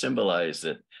sort of symbolize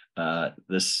that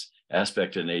this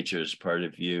aspect of nature is part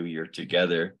of you, you're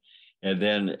together. And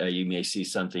then you may see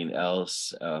something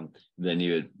else. Then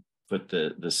you would put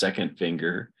the second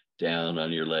finger down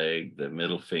on your leg, the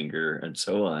middle finger, and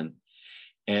so on.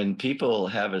 And people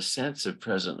have a sense of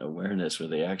present awareness where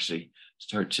they actually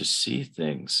start to see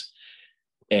things.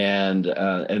 And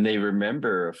they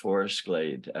remember a forest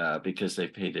glade because they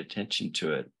paid attention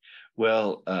to it.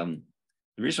 Well, the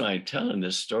reason why I'm telling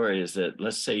this story is that,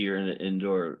 let's say you're in an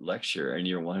indoor lecture and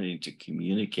you're wanting to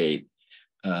communicate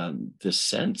the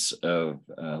sense of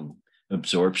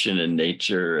absorption in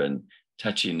nature and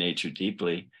touching nature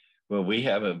deeply. Well, we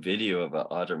have a video of an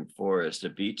autumn forest, a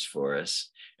beech forest,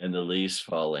 and the leaves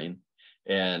falling.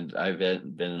 And I've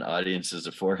been in audiences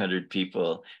of 400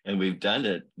 people, and we've done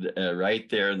it right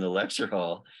there in the lecture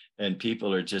hall. And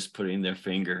people are just putting their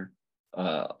finger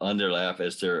on their lap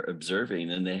as they're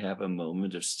observing, and they have a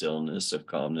moment of stillness, of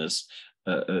calmness,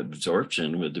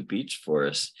 absorption with the beech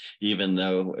forest, even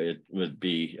though it would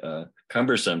be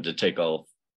cumbersome to take all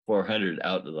 400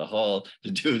 out of the hall to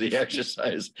do the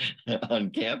exercise on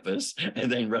campus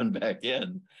and then run back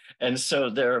in. And so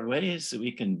there are ways that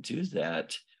we can do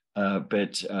that,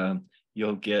 but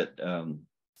you'll get a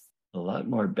lot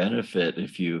more benefit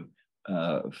if you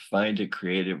find a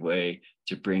creative way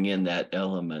to bring in that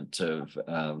element of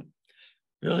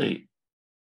really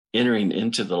entering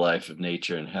into the life of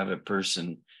nature and have a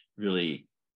person really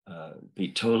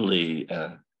be totally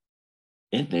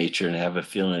in nature and have a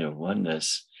feeling of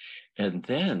oneness. And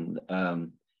then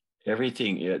then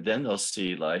they'll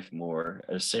see life more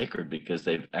as sacred because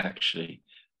they've actually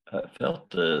felt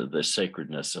the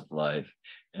sacredness of life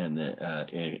and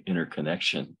the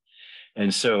interconnection.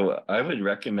 And so I would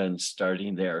recommend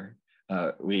starting there.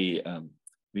 We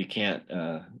we can't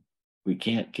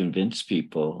convince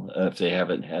people if they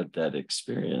haven't had that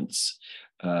experience.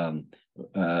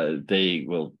 They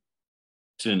will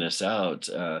tune us out.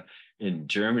 In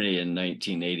Germany in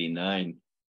 1989,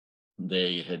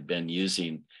 they had been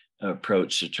using an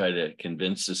approach to try to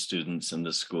convince the students in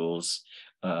the schools,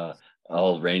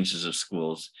 all ranges of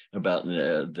schools, about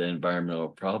the environmental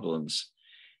problems.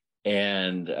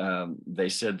 And they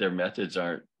said their methods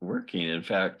aren't working. In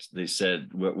fact, they said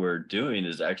what we're doing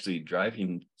is actually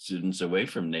driving students away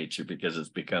from nature because it's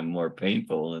become more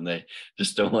painful and they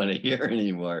just don't want to hear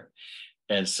anymore.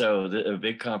 And so a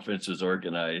big conference was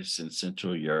organized in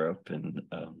Central Europe, and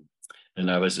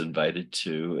I was invited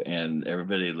to, and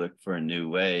everybody looked for a new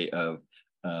way of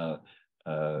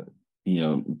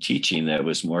teaching that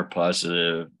was more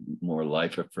positive, more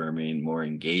life-affirming, more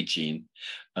engaging,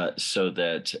 so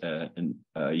that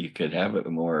you could have a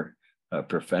more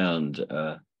profound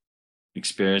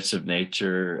experience of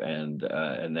nature, and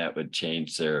that would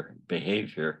change their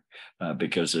behavior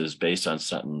because it was based on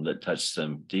something that touched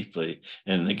them deeply,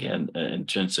 and again,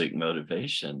 intrinsic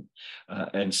motivation.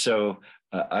 And so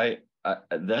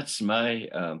that's my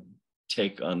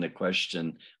take on the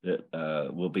question,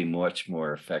 that will be much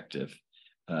more effective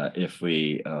if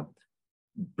we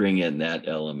bring in that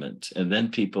element, and then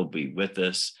people be with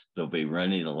us. They'll be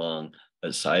running along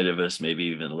aside of us, maybe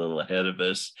even a little ahead of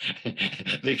us,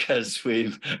 because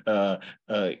we've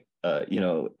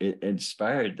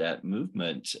inspired that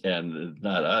movement, and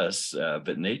not us,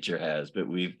 but nature has. But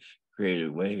we've created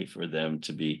a way for them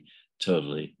to be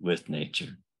totally with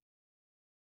nature.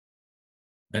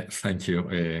 Thank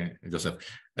you, Joseph.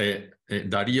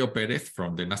 Dario Perez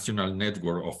from the National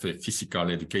Network of Physical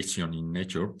Education in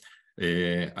Nature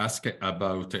asked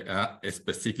about a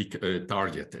specific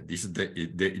target. This is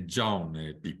the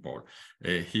young people.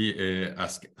 He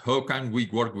asked, how can we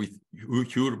work with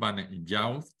urban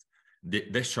youth,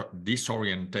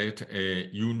 disoriented,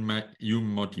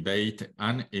 unmotivated,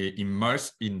 and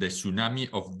immersed in the tsunami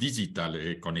of digital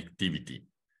connectivity?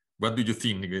 What do you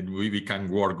think we can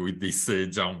work with these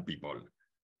young people?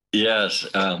 Yes.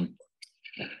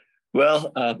 One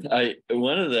of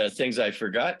the things I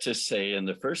forgot to say in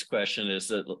the first question is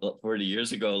that 40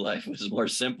 years ago, life was more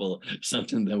simple,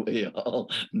 something that we all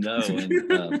know.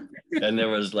 And there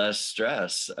was less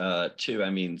stress too. I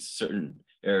mean, certain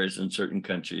areas in certain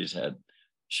countries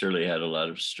surely had a lot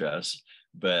of stress,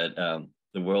 but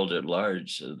the world at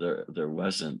large, there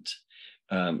wasn't.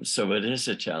 So it is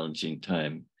a challenging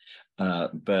time.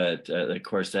 But of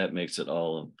course, that makes it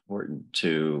all important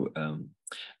to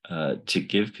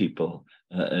give people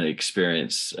an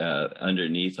experience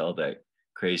underneath all that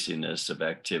craziness of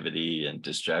activity and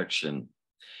distraction.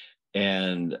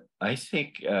 And I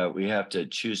think we have to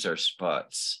choose our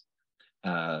spots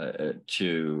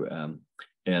in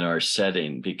our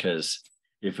setting, because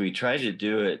if we try to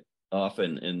do it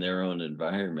often in their own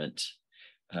environment,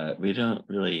 we don't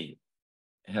really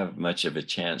have much of a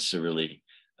chance to really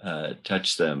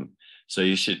touch them. So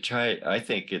you should try. I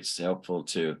think it's helpful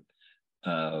to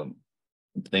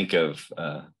think of,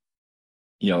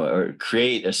 or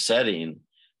create a setting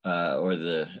or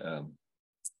the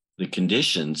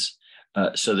conditions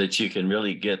so that you can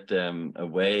really get them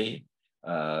away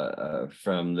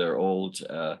from their old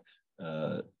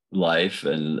life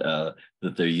and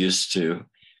that they're used to.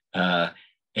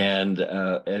 And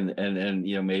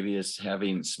maybe it's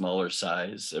having smaller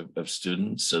size of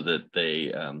students so that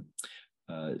they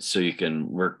so you can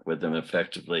work with them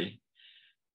effectively,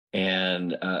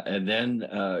 and then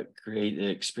create an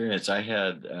experience. I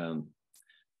had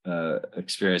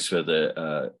experience with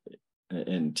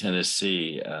in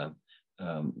Tennessee. There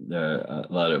are a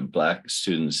lot of Black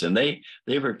students, and they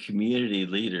were community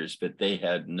leaders, but they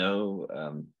had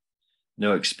no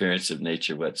experience of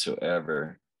nature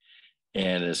whatsoever.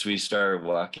 And as we started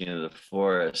walking in the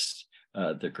forest,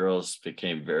 the girls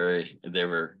became they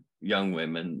were young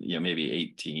women, maybe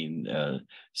 18,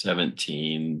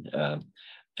 17,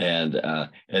 and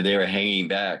they were hanging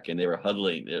back and they were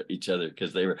huddling each other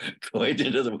because they were going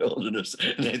into the wilderness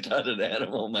and they thought an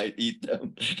animal might eat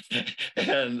them.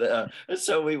 And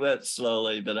so we went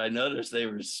slowly, but I noticed they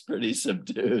were pretty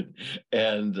subdued.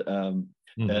 And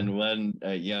and one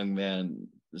young man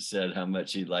said how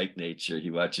much he liked nature. He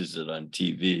watches it on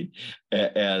TV,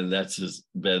 and that's his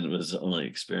only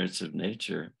experience of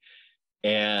nature.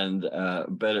 And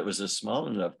but it was a small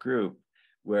enough group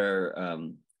where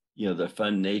the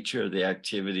fun nature of the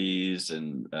activities,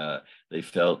 and they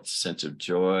felt a sense of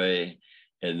joy,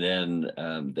 and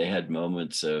then they had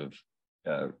moments of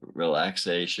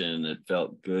relaxation. It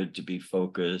felt good to be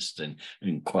focused and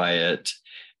quiet,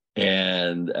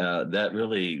 and that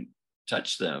really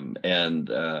touch them. And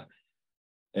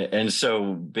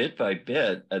so bit by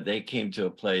bit, they came to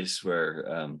a place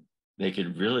where they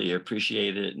could really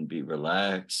appreciate it and be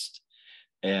relaxed.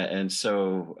 And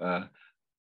so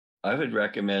I would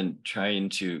recommend trying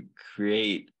to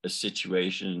create a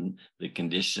situation, the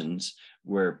conditions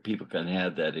where people can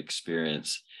have that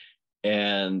experience.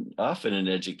 And often in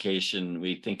education,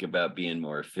 we think about being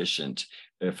more efficient.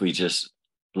 If we just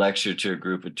lecture to a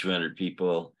group of 200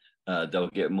 people, they'll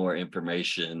get more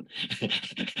information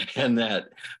and that.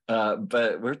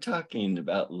 But we're talking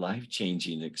about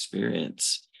life-changing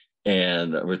experience.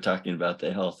 And we're talking about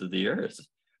the health of the earth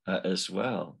as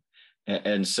well.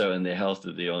 And so, in the health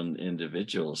of the own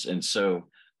individuals. And so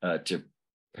to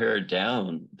pare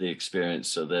down the experience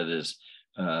so that is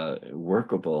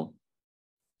workable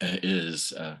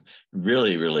is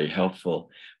really, really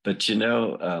helpful. But, you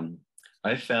know,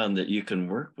 I found that you can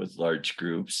work with large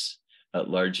groups,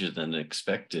 larger than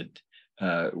expected,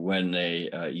 when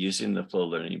they using the flow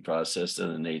learning process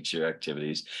and the nature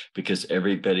activities, because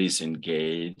everybody's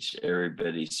engaged,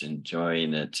 everybody's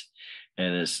enjoying it.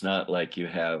 And it's not like you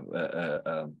have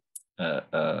a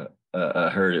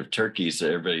herd of turkeys,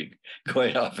 that everybody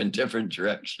going off in different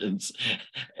directions,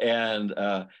 and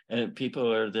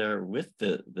people are there with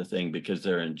the thing because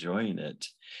they're enjoying it,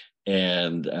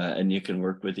 and you can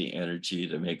work with the energy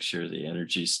to make sure the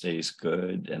energy stays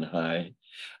good and high,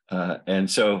 and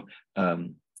so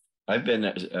I've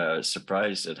been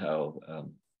surprised at how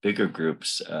bigger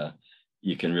groups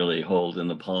you can really hold in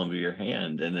the palm of your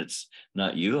hand, and it's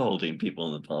not you holding people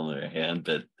in the palm of your hand,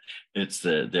 but it's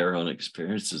their own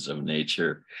experiences of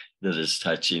nature that is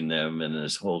touching them and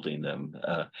is holding them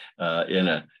in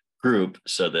a group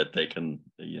so that they can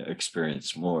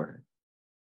experience more.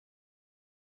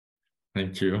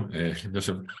 Thank you,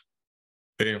 Joseph.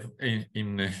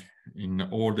 In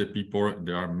all the people,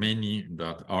 there are many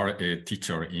that are a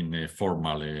teacher in a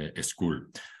formal school.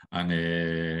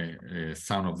 And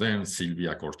some of them,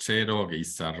 Silvia Corchero,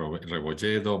 Geisa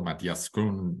Rebolledo, Matthias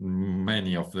Kuhn,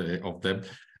 many of them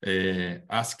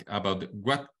ask about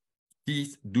what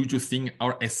things do you think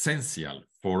are essential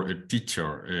for a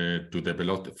teacher to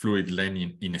develop fluid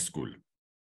learning in a school?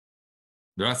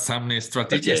 There are some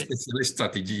strategy, special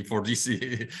strategy for this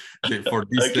area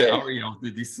of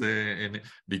this, and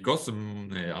because a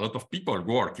lot of people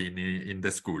work in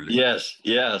the school. Yes,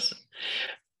 yes.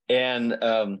 And,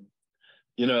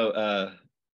 you know,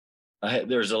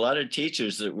 there's a lot of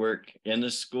teachers that work in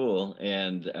the school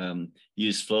and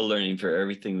use flow learning for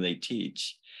everything they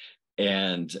teach.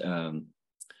 And,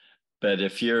 but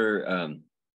if you're,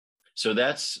 so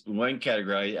that's one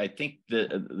category. I think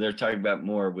that they're talking about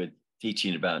more with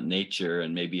teaching about nature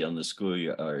and maybe on the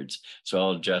schoolyards. So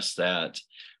I'll adjust that.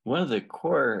 One of the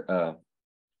core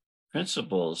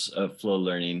principles of flow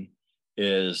learning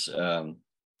is,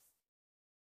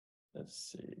 let's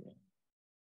see.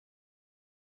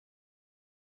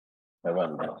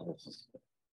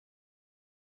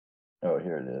 Oh,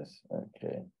 here it is.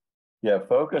 Okay. Yeah,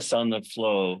 focus on the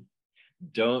flow.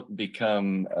 Don't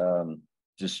become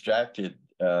distracted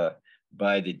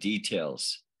by the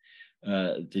details.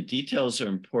 The details are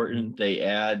important. They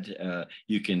add,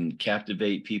 you can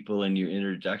captivate people in your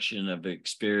introduction of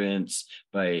experience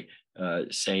by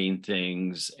saying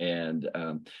things. And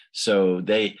so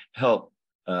they help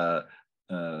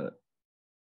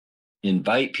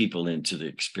invite people into the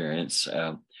experience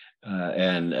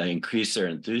and increase their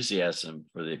enthusiasm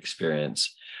for the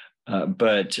experience.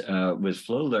 But with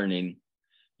flow learning,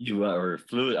 or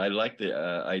fluid, I like the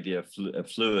idea of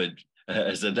fluid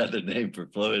as another name for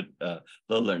flow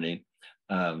learning.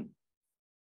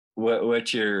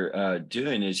 What you're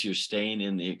doing is you're staying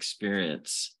in the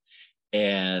experience.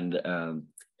 And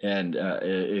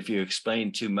if you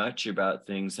explain too much about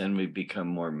things, then we become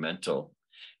more mental.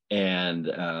 And,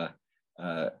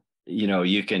 you know,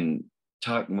 you can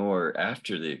talk more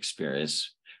after the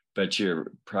experience, but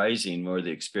you're prizing more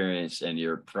the experience and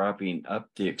you're propping up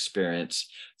the experience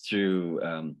through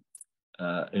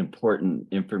important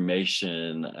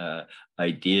information,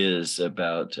 ideas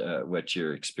about what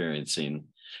you're experiencing.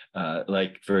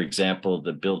 Like, for example,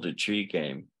 the Build a Tree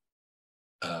game.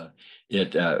 I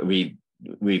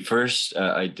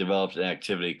developed an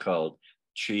activity called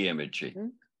tree imagery. Mm-hmm.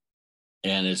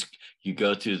 And it's, you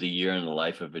go through the year in the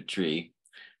life of a tree,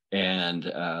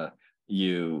 and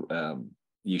you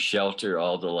shelter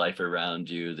all the life around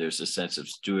you. There's a sense of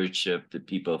stewardship that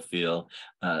people feel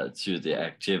through the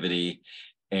activity.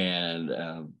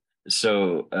 And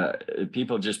so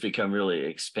people just become really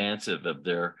expansive of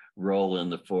their role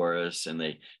in the forest, and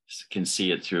they can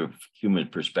see it through a human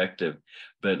perspective.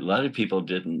 But a lot of people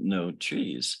didn't know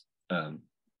trees.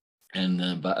 and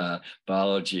the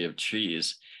biology of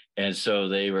trees. And so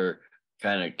they were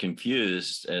kind of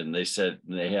confused, and they said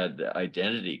they had the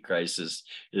identity crisis.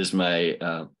 Is my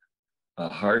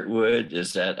heartwood,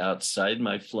 is that outside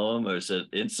my phloem or is it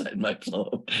inside my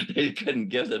phloem? They couldn't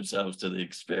give themselves to the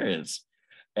experience.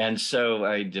 And so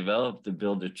I developed the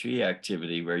Build a Tree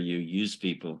activity, where you use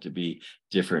people to be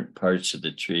different parts of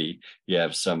the tree. You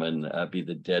have someone be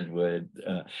the deadwood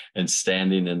and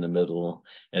standing in the middle,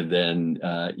 and then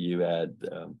you add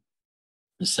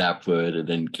the sapwood, and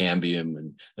then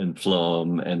cambium and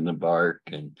phloem and the bark,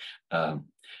 and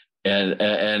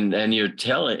you're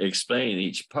explaining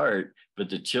each part, but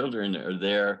the children are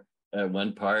there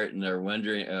one part, and they're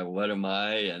wondering, what am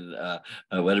I, and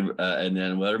and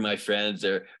then what are my friends?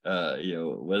 They're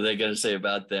what are they going to say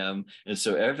about them? And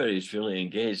so everybody's really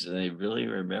engaged, and they really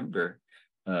remember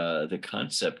the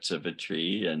concepts of a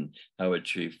tree and how a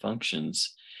tree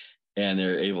functions, and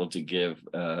they're able to give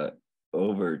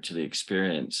over to the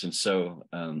experience. And so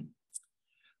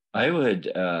I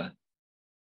would,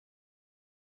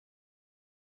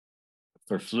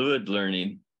 for fluid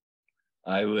learning,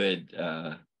 I would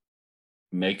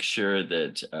make sure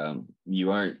that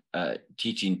you aren't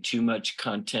teaching too much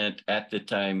content at the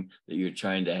time that you're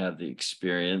trying to have the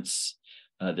experience.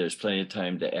 There's plenty of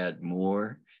time to add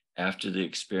more after the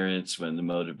experience when the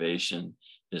motivation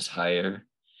is higher,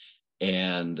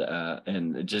 and have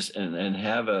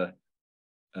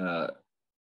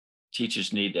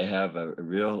teachers need to have a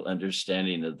real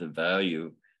understanding of the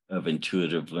value of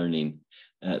intuitive learning.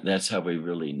 That's how we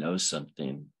really know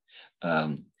something.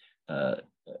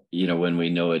 When we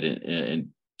know it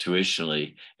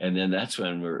intuitionally, and then that's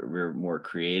when we're more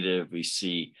creative. We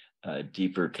see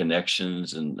deeper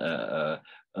connections and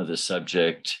of the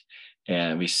subject,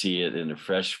 and we see it in a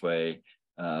fresh way.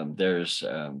 There's,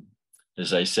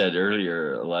 as I said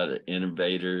earlier, a lot of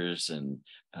innovators and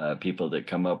people that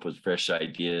come up with fresh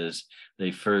ideas.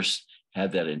 They first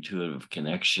have that intuitive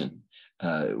connection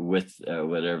with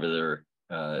whatever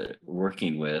they're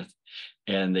working with,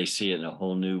 and they see it in a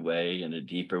whole new way, in a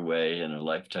deeper way, in a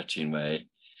life-touching way.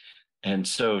 And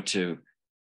so to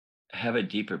have a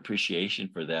deep appreciation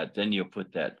for that, then you'll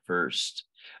put that first.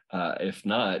 If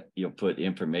not, you'll put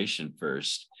information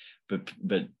first,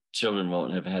 but children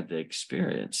won't have had the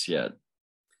experience yet.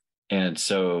 And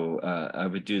so I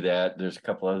would do that. There's a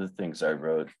couple other things I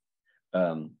wrote.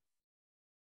 And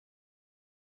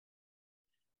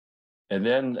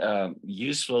then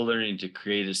use flow learning to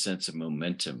create a sense of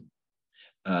momentum.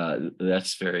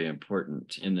 That's very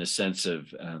important in the sense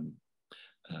of,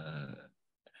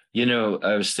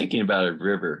 I was thinking about a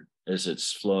river as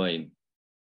it's flowing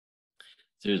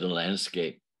through the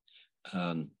landscape.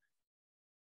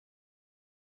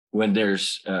 When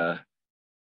there's,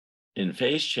 in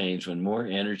phase change, when more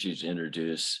energy is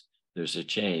introduced, there's a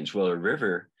change. Well, a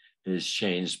river is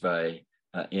changed by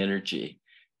energy.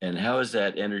 And how does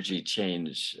that energy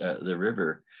change the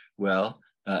river? Well,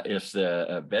 if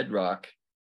the bedrock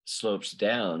slopes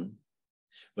down,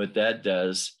 what that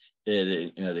does,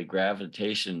 the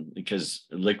gravitation, because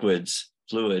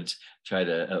fluids try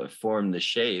to form the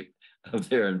shape of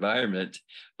their environment,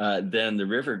 then the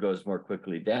river goes more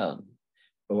quickly down.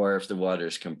 Or if the water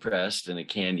is compressed in a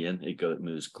canyon, it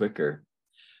moves quicker.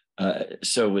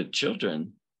 So with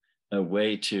children, a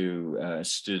way to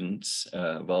students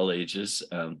of all ages,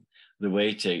 the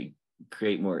way to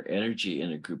create more energy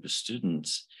in a group of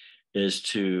students is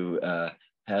to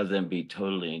have them be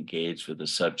totally engaged with the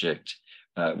subject,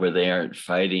 where they aren't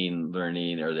fighting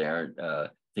learning, or they aren't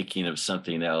thinking of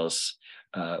something else.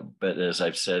 But as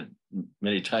I've said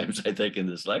many times, I think in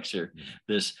this lecture,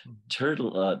 this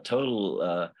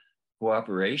total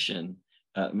cooperation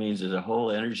means that the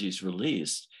whole energy is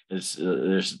released. It's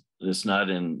not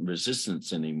in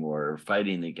resistance anymore, or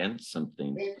fighting against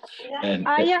something. And,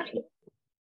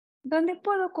 ¿Dónde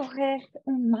puedo coger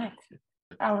un mat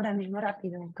ahora mismo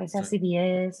rápido? Que sea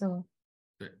CBS o...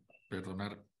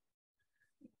 Perdonar.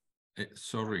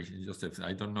 Sorry, Joseph,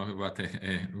 I don't know what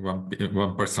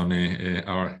one person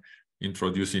are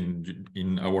introducing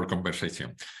in our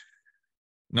conversation.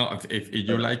 No, if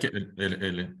you like,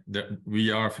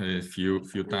 we are a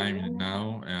few times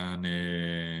now, and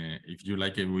if you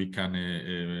like, we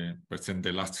can present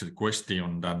the last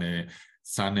question. Then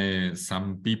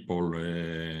some people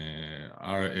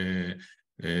are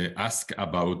ask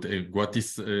about what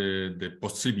is the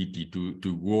possibility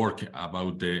to work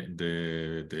about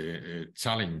the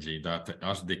challenge that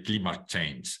as the climate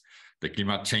change. The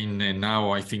climate change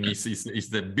now, I think, is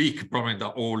the big problem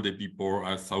that all the people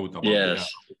are thought about. Yes.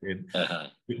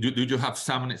 Do you have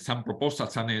some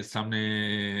proposals, some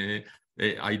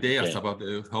ideas about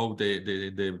how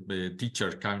the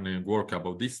teacher can work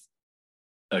about this?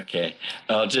 Okay,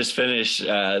 I'll just finish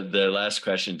the last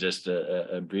question just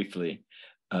briefly.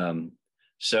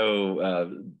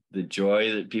 So the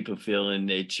joy that people feel in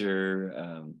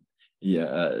nature,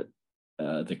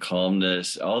 the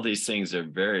calmness, all these things are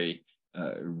very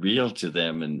real to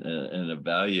them and a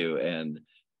value. And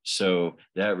so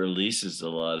that releases a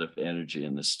lot of energy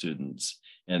in the students.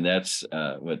 And that's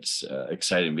what's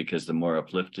exciting, because the more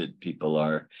uplifted people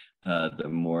are, the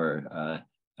more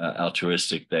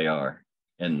altruistic they are.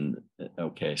 And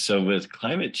okay, so with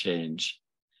climate change,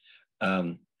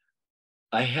 I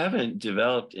haven't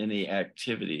developed any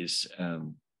activities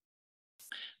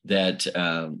that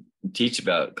teach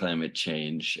about climate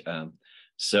change.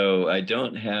 So I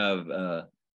don't have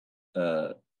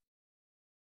a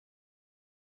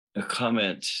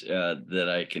comment that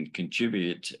I can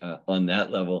contribute on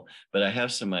that level, but I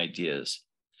have some ideas.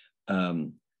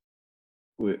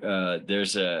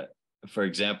 There's for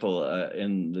example,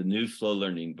 in the new flow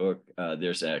learning book,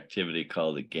 there's an activity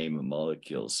called the game of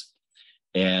molecules.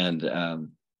 And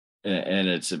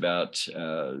it's about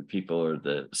people are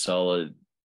the solid,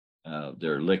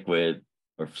 they're liquid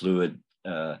or fluid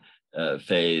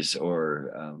phase,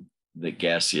 or the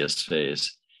gaseous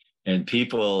phase. And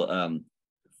people,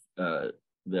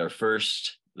 they're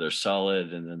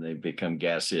solid, and then they become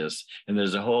gaseous. And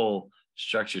there's a whole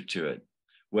structure to it.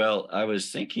 Well, I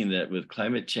was thinking that with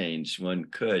climate change, one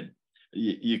could,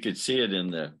 you could see it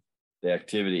in the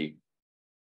activity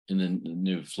in the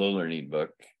new flow learning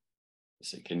book.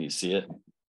 So can you see it?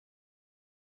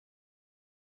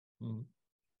 No.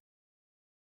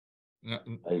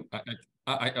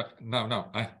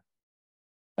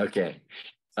 Okay.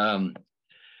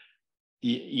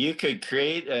 You could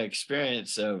create an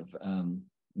experience of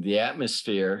the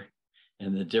atmosphere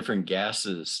and the different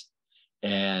gases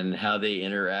and how they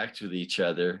interact with each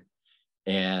other,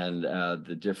 and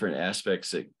the different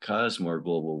aspects that cause more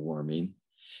global warming.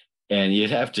 And you'd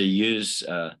have to use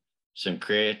some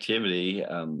creativity,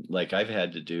 like I've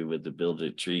had to do with the Build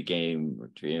a Tree game, or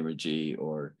Tree Energy,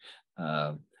 or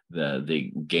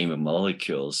the game of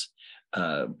molecules.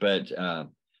 But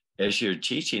as you're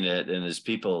teaching it, and as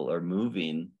people are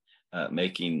moving,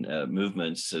 making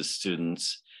movements as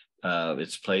students,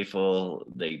 it's playful,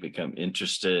 they become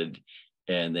interested,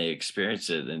 and they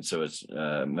experience it. And so it's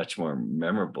much more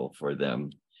memorable for them.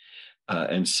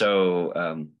 And so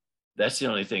that's the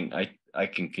only thing I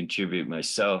can contribute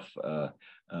myself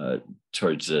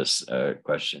towards this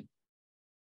question.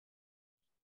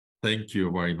 Thank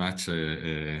you very much,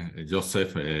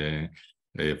 Joseph,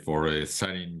 for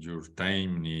sharing your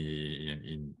time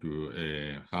to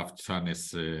have some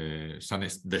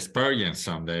the experience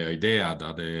and the idea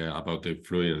that about the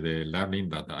fluid learning,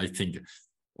 that I think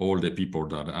all the people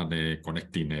that are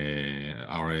connecting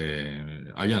are,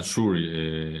 I am sure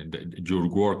your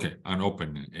work and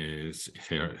open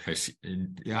has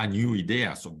new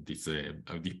ideas of these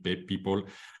people,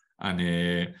 and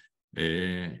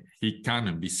he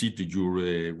can visit your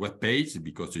webpage,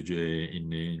 because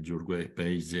in your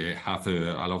webpage have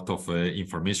a lot of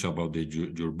information about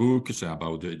your books,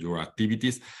 about your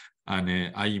activities.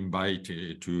 And I invite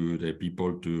to the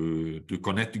people to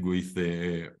connect with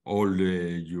all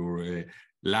your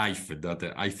life,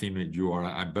 that I think you are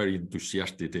a very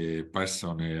enthusiastic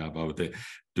person about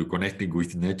to connecting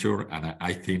with nature. And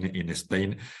I think in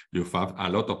Spain you have a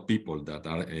lot of people that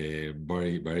are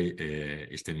very,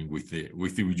 very standing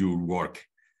with your work.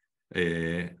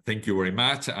 Thank you very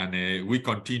much, and we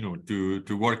continue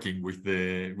to working with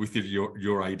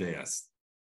your ideas.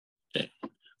 Okay.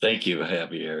 Thank you,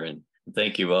 Javier, and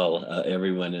thank you all,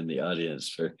 everyone in the audience,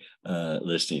 for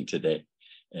listening today.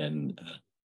 And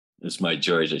it's my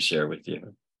joy to share with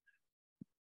you.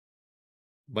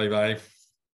 Bye-bye.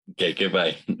 Okay,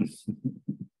 goodbye.